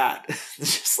like that?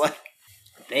 It's just like...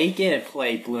 They get to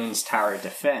play Bloons Tower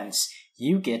Defense.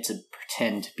 You get to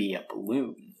pretend to be a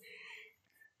balloon.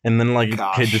 And then, like,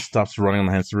 a kid just stops running on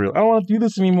the hamster wheel. I don't want to do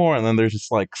this anymore. And then there's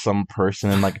just, like, some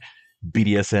person in, like,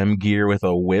 BDSM gear with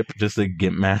a whip, just a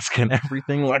gimp mask and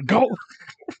everything. Like, go!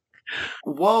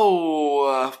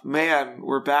 Whoa, man,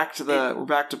 we're back to No,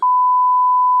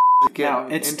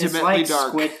 it's like dark.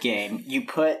 Squid Game. You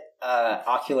put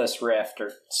Oculus Rift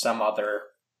or some other,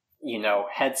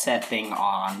 headset thing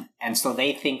on, and so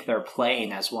they think they're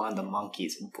playing as one of the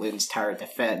monkeys in Bloons Tower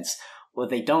Defense. What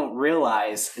they don't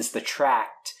realize is the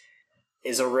tract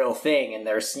is a real thing, and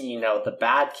there's, the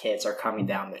bad kids are coming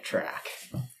down the track.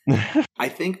 I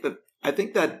think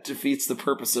that defeats the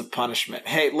purpose of punishment.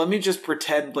 Hey, let me just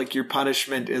pretend like your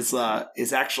punishment is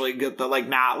actually good. Like,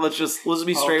 nah, let's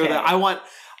be straight with it.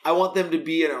 I want them to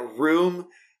be in a room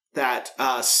that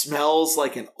smells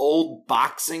like an old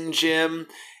boxing gym,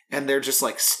 and they're just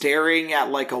like staring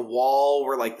at like a wall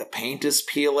where like the paint is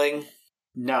peeling.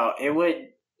 No,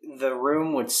 the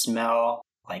room would smell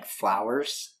like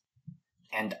flowers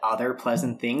and other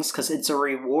pleasant things, because it's a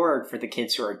reward for the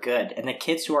kids who are good. And the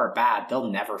kids who are bad, they'll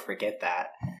never forget that.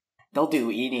 They'll do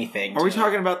anything. Are we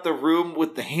talking about the room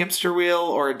with the hamster wheel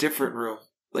or a different room?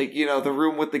 Like, the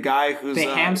room with the guy who's... The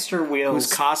hamster wheel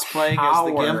who's cosplaying as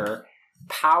the gimp?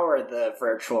 Power the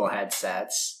virtual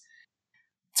headsets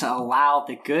to allow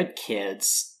the good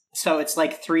kids... So it's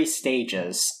like 3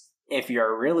 stages. If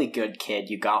you're a really good kid,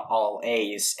 you got all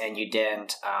A's and you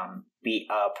didn't beat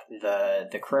up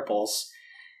the cripples,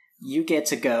 you get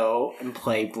to go and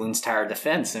play Bloons Tower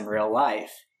Defense in real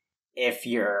life. If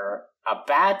you're a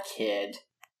bad kid,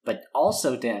 but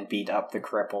also didn't beat up the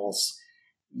cripples,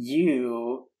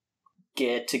 you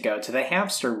get to go to the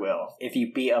hamster wheel. If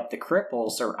you beat up the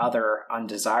cripples or other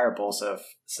undesirables of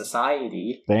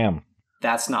society, Bam.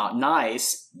 That's not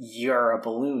nice, you're a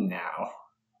balloon now.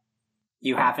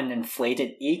 You have an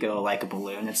inflated ego like a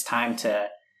balloon. It's time to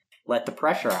let the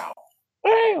pressure out.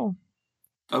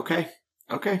 Okay.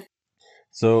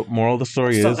 So, moral of the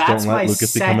story is, don't let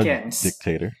Lucas become a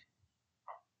dictator.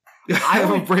 I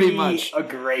would pretty be much a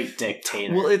great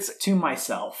dictator. Well, it's to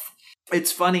myself.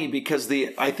 It's funny because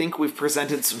I think we've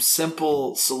presented some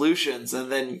simple solutions,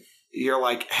 and then you're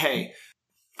like, hey,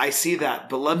 I see that,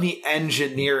 but let me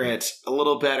engineer it a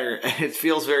little better. And it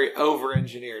feels very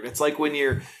over-engineered. It's like when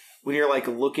you're like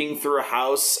looking through a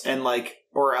house and like,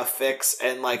 or a fix,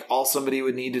 and like all somebody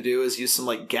would need to do is use some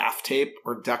like gaff tape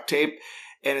or duct tape.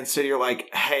 And instead you're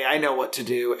like, hey, I know what to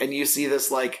do. And you see this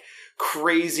like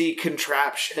crazy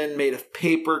contraption made of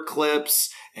paper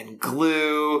clips and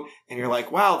glue. And you're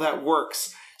like, wow, that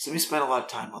works. So we spent a lot of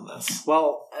time on this.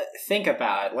 Well, think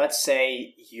about it. Let's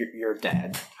say you're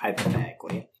dead,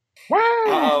 hypothetically.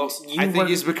 Uh-oh. I think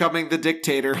he's becoming the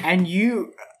dictator. And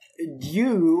you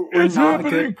were not a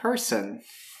good person.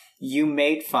 You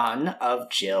made fun of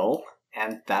Jill,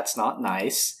 and that's not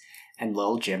nice, and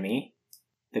little Jimmy,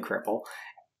 the cripple.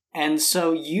 And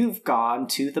so you've gone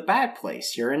to the bad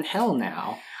place. You're in hell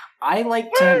now. I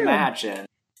like to imagine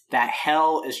that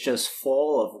hell is just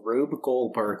full of Rube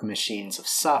Goldberg machines of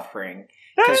suffering.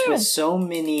 Because with so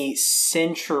many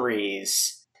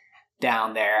centuries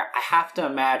down there, I have to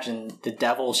imagine the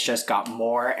devil's just got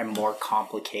more and more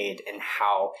complicated in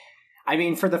how... I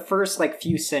mean, for the first,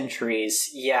 few centuries,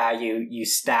 yeah, you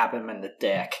stab him in the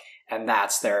dick, and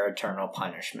that's their eternal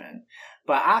punishment.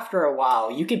 But after a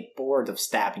while, you get bored of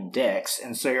stabbing dicks,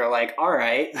 and so you're like,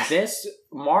 alright, this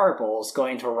marble's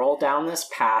going to roll down this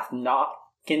path, knock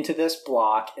into this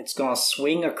block, it's going to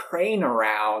swing a crane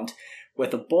around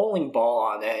with a bowling ball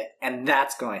on it, and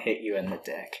that's going to hit you in the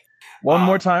dick. One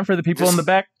more time for the people in the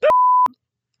back.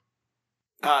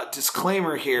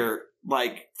 Disclaimer here,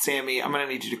 Sammy, I'm going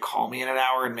to need you to call me in an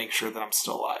hour and make sure that I'm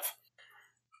still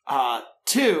alive.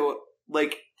 Two,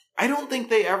 I don't think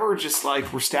they ever just,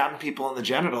 were stabbing people in the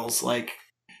genitals. Look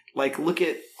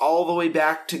at all the way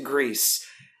back to Greece,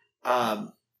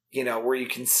 where you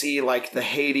can see, the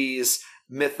Hades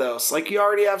mythos. You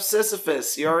already have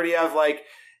Sisyphus. You already have,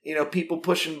 people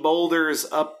pushing boulders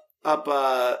up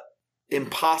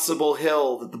impossible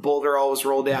hill that the boulder always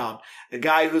roll down. A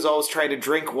guy who's always trying to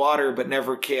drink water but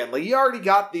never can. You already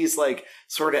got these,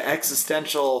 sort of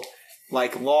existential...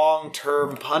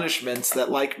 long-term punishments that,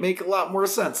 make a lot more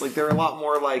sense. They're a lot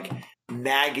more,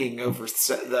 nagging over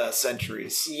the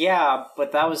centuries. Yeah,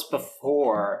 but that was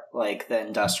before, the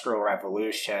Industrial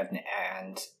Revolution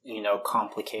and,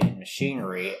 complicated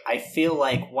machinery. I feel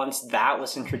like once that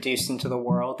was introduced into the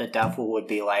world, the devil would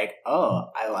be like, oh,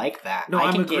 I like that. No,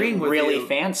 I'm agreeing with you. Really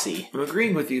fancy. I'm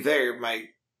agreeing with you there,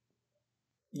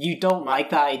 You don't like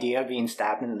the idea of being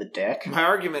stabbed in the dick? My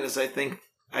argument is I think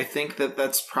that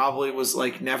that's probably was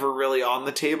never really on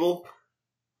the table.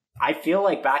 I feel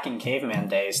like back in caveman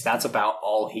days, that's about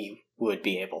all he would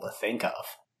be able to think of.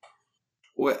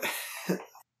 What?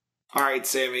 All right,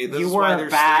 Sammy. This you is were why a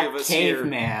there's bad 3 of us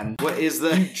caveman. Here. What is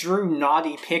the? You drew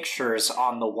naughty pictures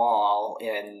on the wall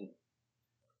in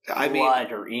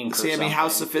blood or ink. Sammy, or something. how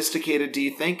sophisticated do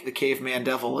you think the caveman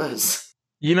devil is?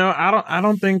 I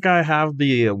don't think I have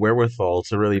the wherewithal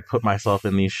to really put myself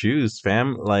in these shoes,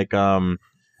 fam.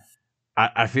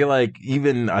 I feel like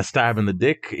even a stab in the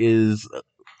dick is,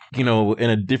 in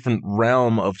a different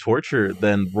realm of torture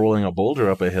than rolling a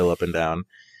boulder up a hill up and down,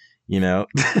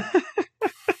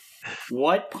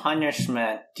 What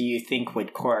punishment do you think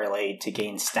would correlate to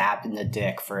getting stabbed in the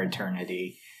dick for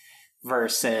eternity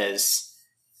versus,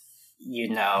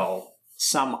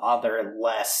 some other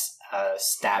less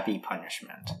stabby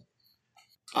punishment?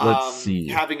 Let's see.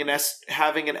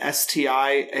 Having an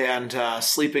STI and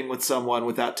sleeping with someone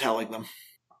without telling them.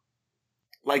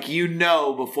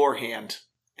 Beforehand,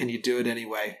 and you do it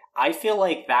anyway. I feel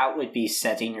like that would be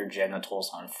setting your genitals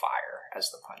on fire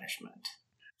as the punishment.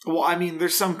 Well, I mean,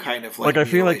 there's some kind of I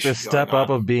feel like the step up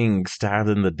of being stabbed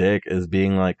in the dick is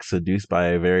being seduced by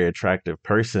a very attractive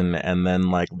person, and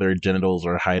then their genitals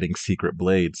are hiding secret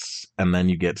blades, and then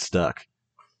you get stuck.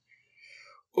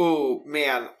 Oh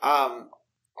man,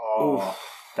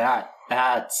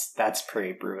 that's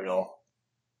pretty brutal.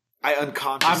 I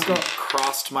unconsciously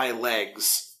crossed my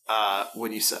legs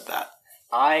when you said that.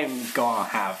 I'm gonna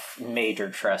have major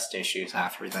trust issues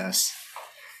after this.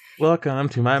 Welcome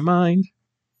to my mind.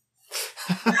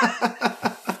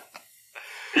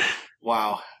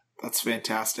 Wow, that's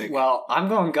fantastic. Well, I'm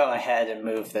going to go ahead and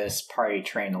move this party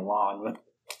train along with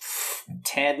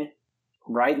 10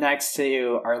 right next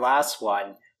to our last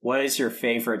one. What is your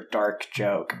favorite dark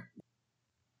joke?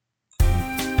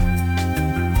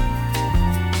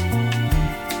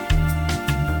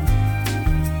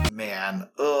 Man,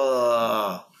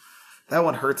 that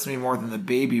one hurts me more than the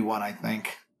baby one, I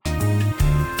think.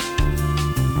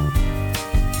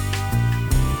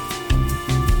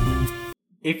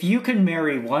 If you could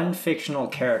marry one fictional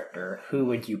character, who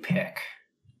would you pick?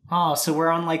 Oh, so we're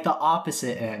on the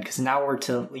opposite end, because now we're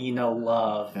to,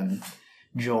 love and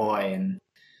joy and...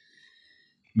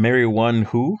 Marry one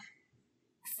who?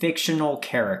 Fictional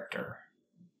character.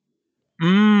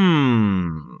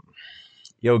 Yo,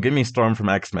 give me Storm from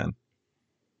X-Men.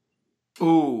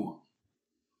 Ooh.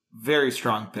 Very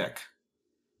strong pick.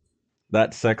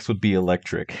 That sex would be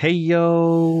electric. Hey, yo!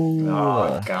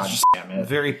 Oh, god damn it.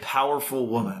 Very powerful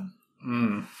woman.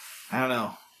 I don't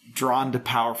know. Drawn to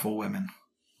powerful women.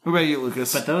 What about you,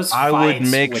 Lucas? But those I would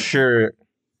make sure...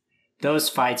 Those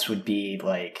fights would be,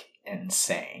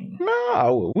 insane.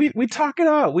 No, we talk it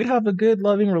out. We'd have a good,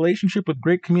 loving relationship with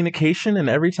great communication, and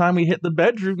every time we hit the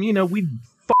bedroom, we'd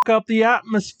fuck up the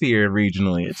atmosphere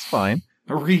regionally. It's fine.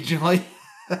 Regionally?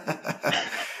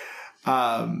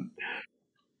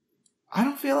 I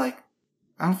don't feel like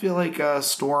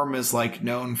Storm is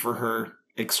known for her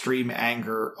extreme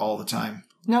anger all the time.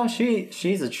 No,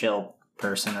 she's a chill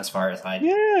person as far as I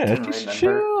Yeah, can just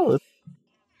remember.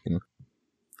 chill.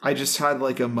 I just had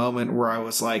like a moment where I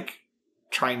was like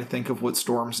trying to think of what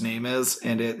Storm's name is,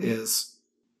 and it is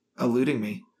eluding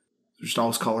me. I just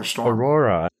always call her Storm.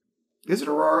 Aurora. Is it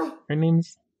Aurora? Her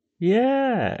name's...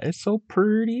 Yeah, it's so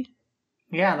pretty.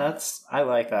 Yeah, I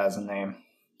like that as a name.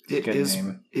 It Good is.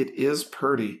 name. It is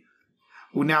pretty.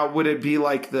 Well, now, would it be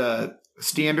like the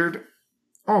standard?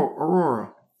 Oh,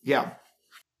 Aurora. Yeah.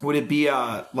 Would it be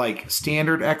like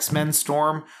standard X-Men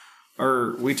Storm, or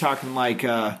are we talking like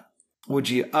would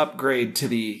you upgrade to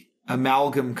the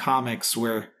Amalgam Comics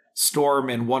where Storm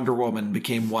and Wonder Woman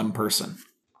became one person?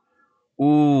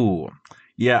 Ooh.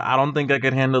 Yeah, I don't think I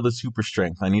could handle the super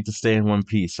strength. I need to stay in one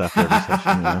piece after every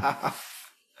session, you know?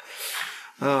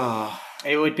 Oh,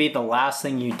 It would be the last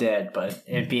thing you did, but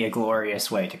it'd be a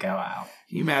glorious way to go out.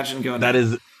 can you imagine going That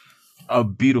is a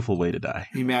beautiful way to die.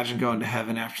 Can you imagine going to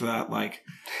heaven after that? Like,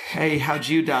 hey, how'd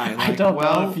you die? Like, I don't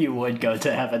know if you would go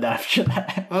to heaven after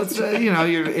that. Well, it's,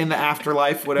 you're in the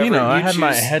afterlife, whatever. You know, I had choose.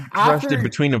 my head crushed in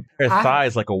between a pair of after-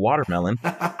 thighs like a watermelon.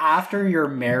 After you're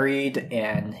married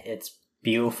and it's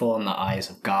beautiful in the eyes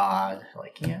of God,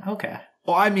 like, yeah, okay.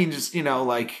 Well, I mean, just,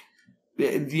 like,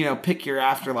 pick your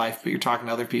afterlife, but you're talking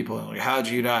to other people. Like, how'd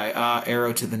you die?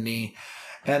 Arrow to the knee.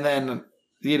 And then,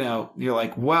 you're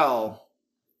like, well,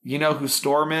 you know who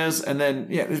Storm is? And then,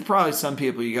 yeah, there's probably some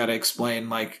people you got to explain,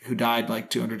 like, who died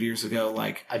like 200 years ago.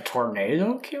 Like, a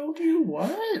tornado killed you?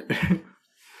 What?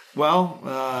 Well,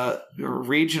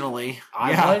 regionally.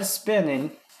 I was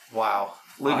spinning. Wow.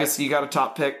 Lucas, you got a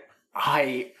top pick?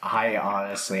 I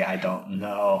honestly, I don't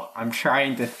know. I'm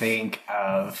trying to think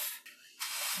of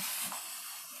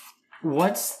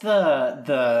what's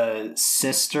the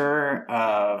sister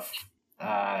of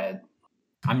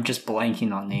I'm just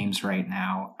blanking on names right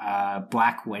now.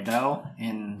 Black Widow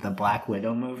in the Black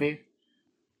Widow movie.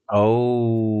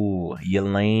 Oh,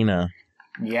 Yelena.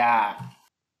 Yeah.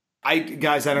 I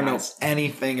don't Nice. know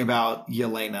anything about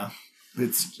Yelena.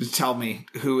 Tell me,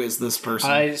 who is this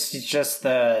person? It's just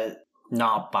the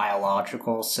not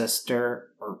biological sister,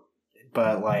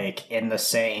 but like in the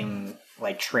same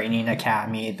like training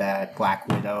academy that Black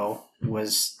Widow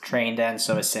was trained in,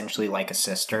 so essentially like a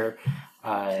sister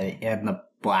in the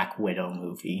Black Widow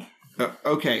movie.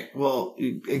 Okay, well,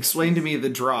 explain to me the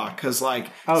draw, because like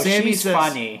Sammy she's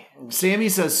funny. Sammy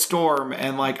says Storm,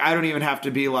 and like I don't even have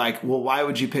to be like, well, why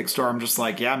would you pick Storm? Just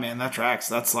like, yeah, man, that tracks.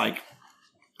 That's a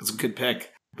good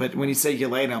pick. But when you say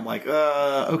Yelena, I'm like,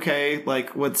 okay,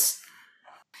 like what's?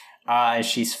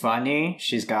 She's funny.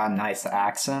 She's got a nice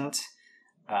accent.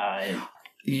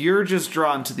 You're just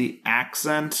drawn to the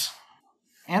accent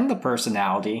and the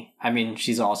personality. I mean,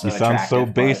 she's also You sound so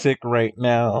basic right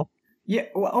now. Yeah,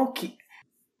 well, okay.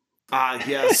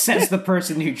 Yes. Says the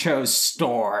person who chose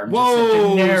Storm. Whoa. Just a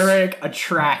generic,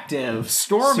 attractive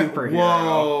Storm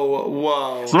superhero.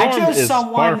 Whoa. Storm I chose is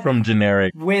far from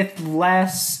generic. with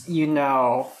less,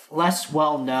 less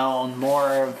well-known,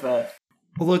 more of a...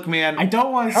 Look, man. I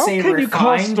don't want to How say can you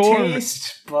call refined Storm-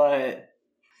 taste, but...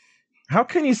 How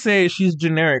can you say she's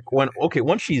generic when,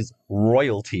 one, she's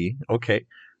royalty, okay.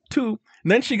 Two,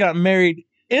 then she got married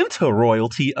into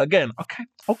royalty again.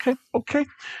 Okay.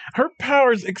 Her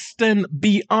powers extend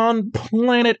beyond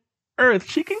planet Earth.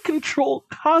 She can control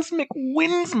cosmic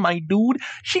winds, my dude.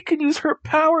 She can use her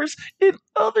powers in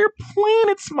other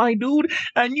planets, my dude.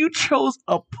 And you chose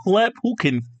a pleb who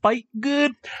can fight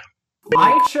good?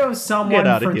 I chose someone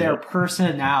for here. their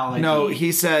personality. No,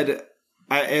 he said,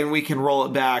 and we can roll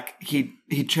it back. He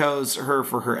chose her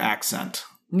for her accent.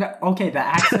 No, okay, the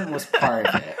accent was part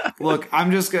of it. Look,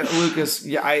 I'm just gonna, Lucas.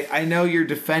 Yeah, I know you're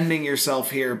defending yourself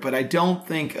here, but I don't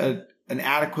think an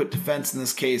adequate defense in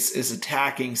this case is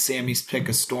attacking Sammy's pick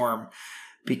of Storm,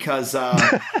 because,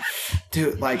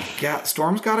 dude,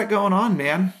 Storm's got it going on,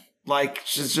 man. Like,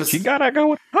 she gotta go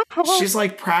with. She's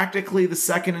like practically the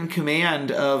second in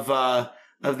command of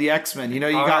the X-Men. You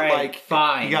got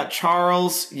fine. You got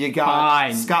Charles, you got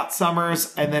Fine. Scott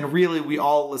Summers, and then really we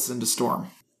all listen to Storm.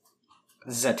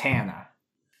 Zatanna.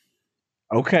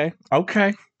 Okay. I've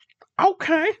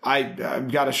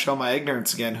got to show my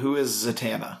ignorance again. Who is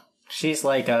Zatanna? She's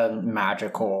like a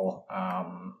magical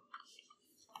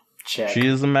chick. She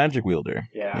is a magic wielder.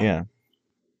 Yeah.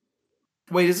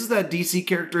 Wait, is this that DC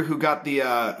character who got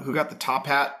the top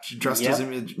hat? She dressed as a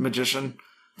magician.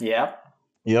 Yep.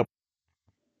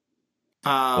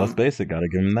 That's basic. Gotta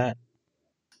give him that.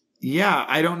 Yeah,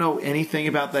 I don't know anything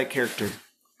about that character.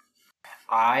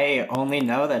 I only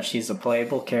know that she's a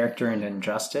playable character in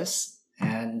Injustice,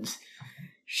 and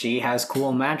she has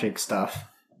cool magic stuff.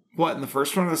 What, in the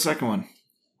first one or the second one?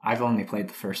 I've only played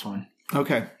the first one.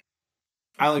 Okay.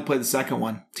 I only played the second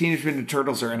one. Teenage Mutant Ninja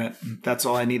Turtles are in it. That's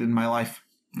all I needed in my life.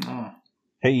 Oh.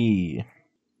 Hey.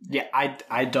 Yeah,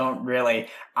 I don't really.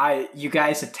 You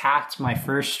guys attacked my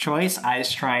first choice. I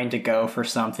was trying to go for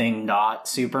something not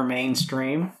super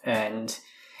mainstream, and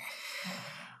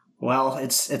well,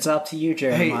 it's up to you,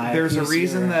 Jeremiah. Hey, there's a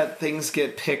reason that things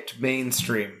get picked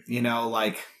mainstream. You know,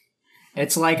 like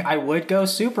it's like I would go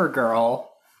Supergirl,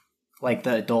 like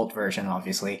the adult version,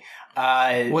 obviously.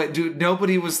 What, dude?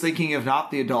 Nobody was thinking of not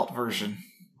the adult version.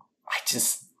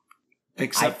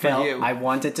 Except for you. I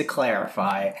wanted to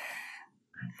clarify.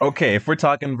 Okay, if we're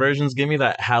talking versions, give me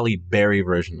that Halle Berry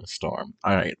version of Storm.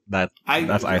 All right, that's icing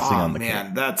on the cake.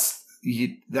 Man, that's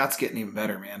getting even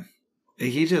better, man.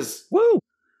 He just woo.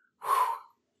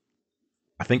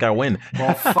 I think I win.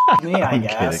 Well, fuck me, I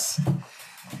guess. Kidding.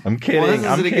 I'm kidding. Well, this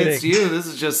isn't against you. This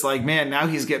is just like, man, now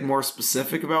he's getting more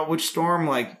specific about which Storm.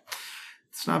 Like,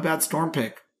 it's not a bad Storm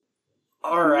pick.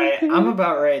 All right, I'm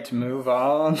about ready to move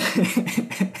on.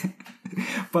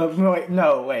 But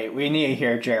wait, we need to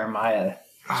hear Jeremiah.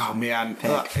 Oh man,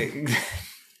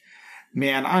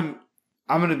 man, I'm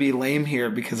gonna be lame here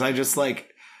because I just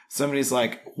like somebody's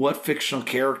like, what fictional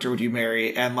character would you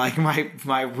marry? And like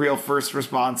my real first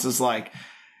response is like,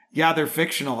 yeah, they're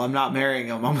fictional. I'm not marrying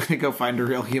them. I'm gonna go find a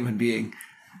real human being.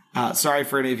 Sorry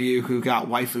for any of you who got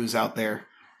waifus out there,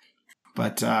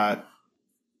 but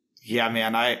yeah,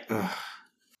 man,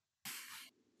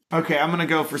 okay, I'm gonna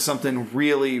go for something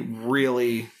really,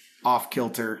 really off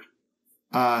kilter.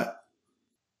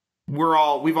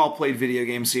 We've all played video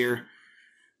games here.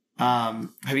 Have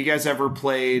you guys ever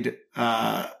played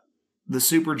the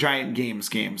Supergiant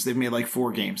games? They've made like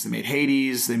 4 games. They made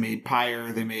Hades, they made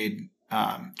Pyre, they made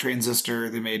Transistor,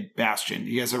 they made Bastion.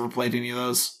 You guys ever played any of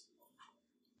those?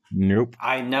 Nope.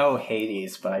 I know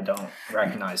Hades, but I don't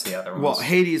recognize the other ones. Well,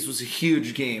 Hades was a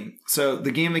huge game. So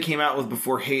the game that came out with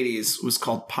before Hades was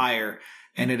called Pyre,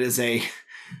 and it is a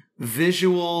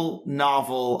visual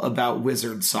novel about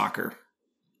wizard soccer.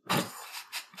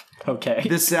 Okay.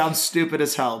 This sounds stupid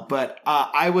as hell, but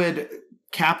I would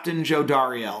Captain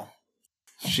Jodariel.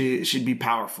 She'd be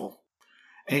powerful.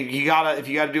 And if you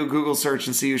gotta do a Google search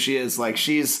and see who she is, like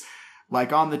she's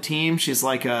like on the team, she's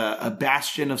like a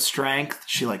bastion of strength.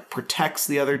 She like protects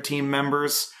the other team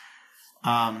members.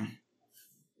 Yeah,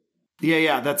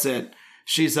 that's it.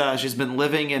 She's been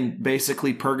living in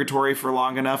basically purgatory for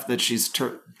long enough that she's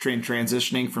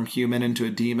transitioning from human into a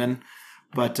demon.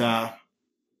 But I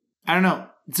don't know.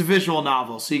 It's a visual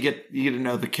novel, so you get to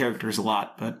know the characters a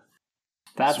lot. But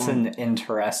that's an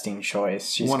interesting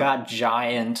choice. She's got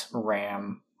giant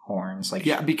ram horns, like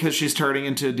because she's turning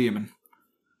into a demon.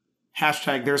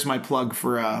 Hashtag. There's my plug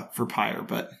for Pyre,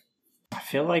 but I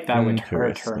feel like that would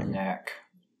hurt her neck.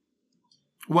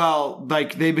 Well,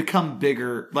 like they become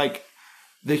bigger, like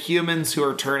the humans who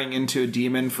are turning into a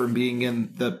demon from being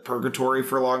in the purgatory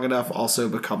for long enough also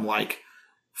become like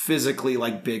physically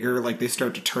like bigger, like they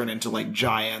start to turn into like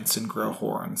giants and grow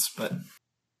horns. But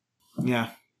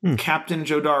yeah, Captain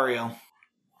Jodariel.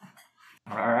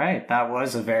 All right, that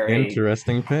was a very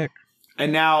interesting pick.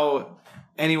 And now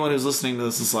anyone who's listening to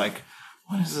this is like,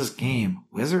 what is this game?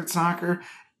 Wizard soccer?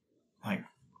 Like,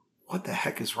 what the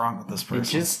heck is wrong with this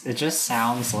person? It just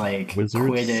sounds like Wizard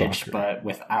Quidditch, soccer. but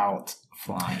without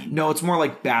flying. No, it's more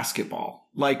like basketball.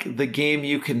 Like the game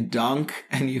you can dunk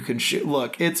and you can shoot.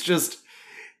 Look,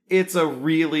 it's a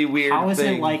really weird thing. How is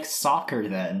it like soccer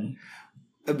then?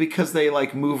 Because they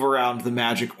like move around the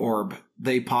magic orb.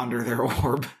 They ponder their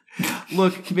orb.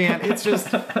 Look, man, it's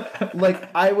just like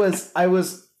I was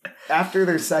after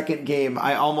their second game,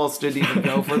 I almost didn't even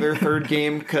go for their third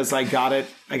game because I got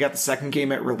the second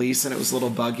game at release and it was a little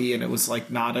buggy and it was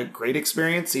like not a great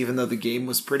experience, even though the game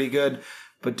was pretty good,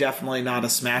 but definitely not a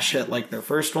smash hit like their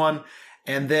first one.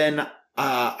 And then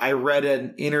I read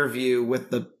an interview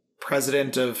with the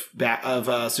president of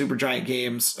Supergiant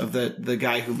Games, of the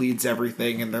guy who leads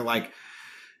everything, and they're like,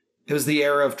 it was the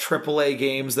era of AAA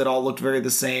games that all looked very the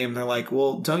same. They're like,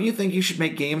 well, don't you think you should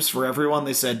make games for everyone?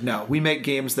 They said, no, we make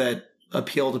games that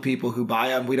appeal to people who buy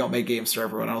them. We don't make games for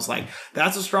everyone. I was like,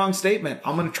 that's a strong statement.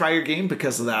 I'm going to try your game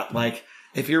because of that. Like,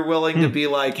 if you're willing to be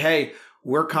like, hey,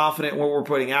 we're confident in what we're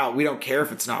putting out. We don't care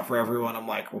if it's not for everyone. I'm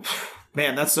like, well,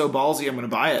 man, that's so ballsy. I'm going to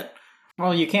buy it.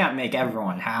 Well, you can't make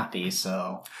everyone happy,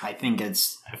 so I think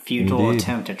it's a futile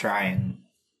attempt to try and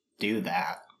do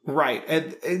that. Right.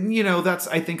 And you know,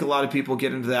 I think a lot of people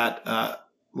get into that,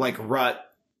 like rut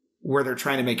where they're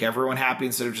trying to make everyone happy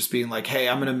instead of just being like, hey,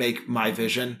 I'm going to make my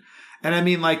vision. And I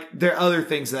mean, like, there are other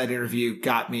things in that interview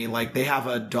got me. Like, they have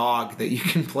a dog that you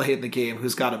can play in the game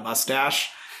who's got a mustache.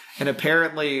 And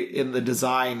apparently in the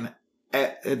design,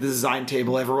 at the design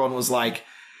table, everyone was like,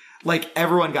 like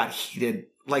everyone got heated.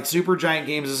 Like Supergiant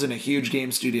Games isn't a huge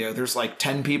game studio. There's like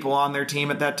 10 people on their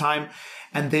team at that time.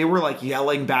 And they were like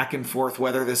yelling back and forth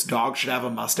whether this dog should have a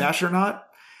mustache or not.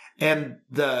 And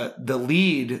the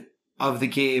lead of the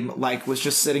game like was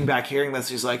just sitting back hearing this.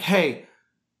 He's like, hey,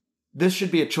 this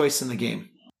should be a choice in the game.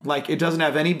 Like it doesn't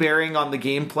have any bearing on the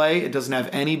gameplay. It doesn't have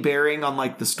any bearing on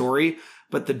like the story.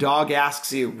 But the dog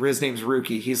asks you, his name's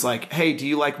Rookie. He's like, hey, do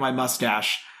you like my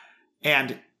mustache?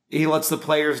 And he lets the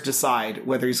players decide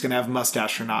whether he's going to have a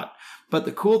mustache or not. But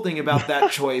the cool thing about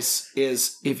that choice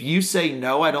is if you say,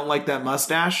 no, I don't like that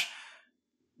mustache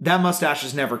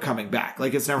is never coming back.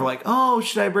 Like, it's never like, oh,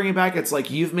 should I bring it back? It's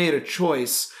like you've made a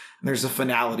choice and there's a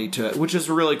finality to it, which is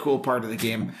a really cool part of the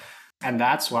game. And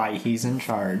that's why he's in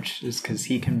charge, is because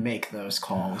he can make those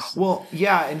calls. Well,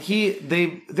 yeah, and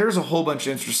there's a whole bunch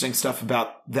of interesting stuff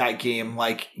about that game.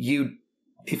 Like,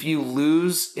 if you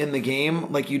lose in the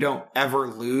game, like, you don't ever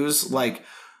lose. Like,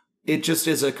 it just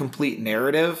is a complete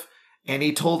narrative. And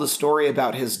he told a story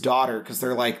about his daughter, because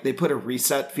they put a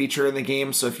reset feature in the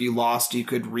game, so if you lost, you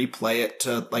could replay it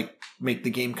to, like, make the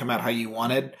game come out how you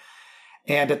wanted.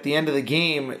 And at the end of the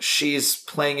game, she's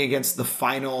playing against the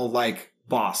final, like,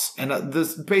 boss. And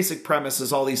the basic premise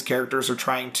is all these characters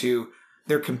are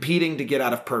they're competing to get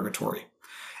out of purgatory.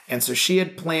 And so she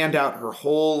had planned out her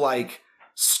whole like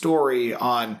story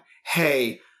on,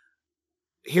 hey,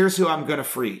 here's who I'm going to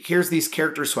free. Here's these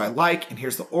characters who I like, and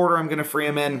here's the order I'm going to free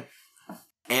them in.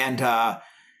 And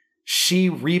she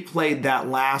replayed that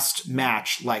last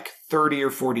match like 30 or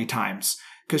 40 times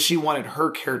because she wanted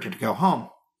her character to go home.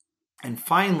 And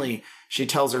finally, she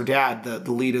tells her dad,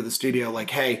 the lead of the studio,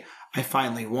 like, hey, I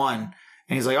finally won.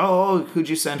 And he's like, oh, who'd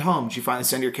you send home? Did you finally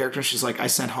send your character? And she's like, I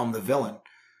sent home the villain.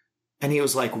 And he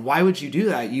was like, why would you do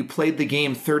that? You played the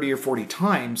game 30 or 40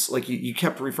 times. Like, you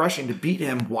kept refreshing to beat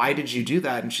him. Why did you do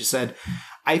that? And she said,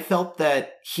 I felt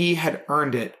that he had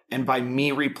earned it. And by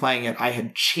me replaying it, I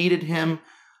had cheated him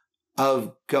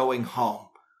of going home.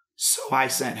 So I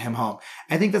sent him home.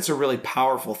 I think that's a really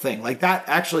powerful thing. Like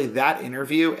that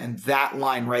interview and that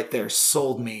line right there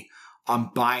sold me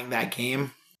on buying that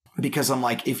game. Because I'm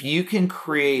like, if you can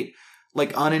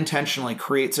unintentionally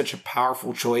create such a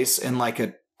powerful choice in like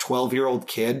a 12-year-old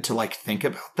kid to like think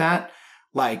about that,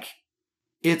 like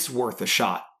it's worth a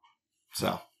shot.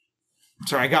 So,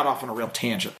 sorry, I got off on a real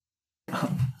tangent.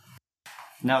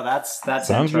 No, that's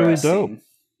sounds really dope.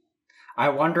 I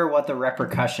wonder what the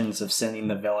repercussions of sending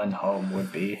the villain home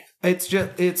would be.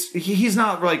 He's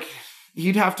not like,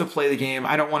 you'd have to play the game.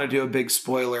 I don't want to do a big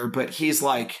spoiler, but he's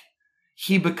like,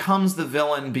 he becomes the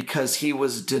villain because he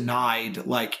was denied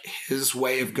like his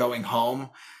way of going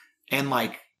home. And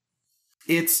like,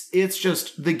 it's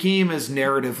just, the game is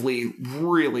narratively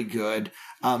really good.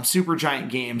 Supergiant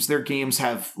Games, their games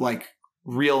have like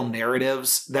real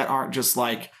narratives that aren't just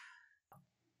like,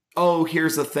 oh,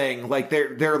 here's the thing. Like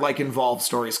they're like involved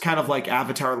stories, kind of like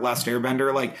Avatar: The Last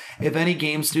Airbender. Like if any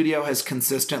game studio has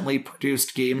consistently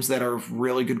produced games that are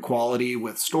really good quality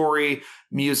with story,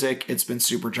 music, it's been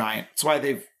Supergiant. That's why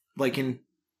they've like in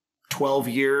 12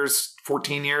 years,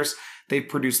 14 years, they've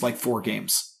produced like 4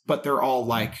 games, but they're all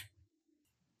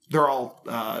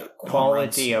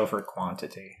quality over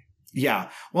quantity. Yeah.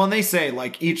 Well, and they say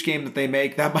like each game that they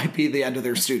make, that might be the end of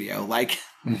their studio. Like,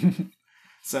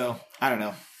 so I don't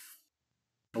know.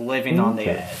 Living on the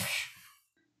edge.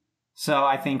 So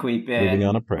I think we've been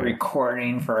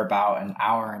recording for about an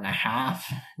hour and a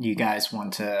half. You guys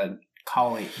want to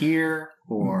call it here,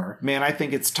 or? Man, I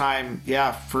think it's time.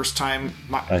 Yeah, first time.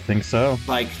 I think so.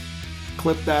 Like,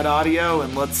 clip that audio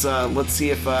and let's see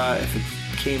if it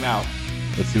came out.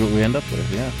 Let's see what we end up with.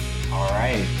 Yeah. All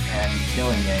right, and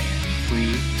killing it in 3,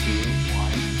 2, 1.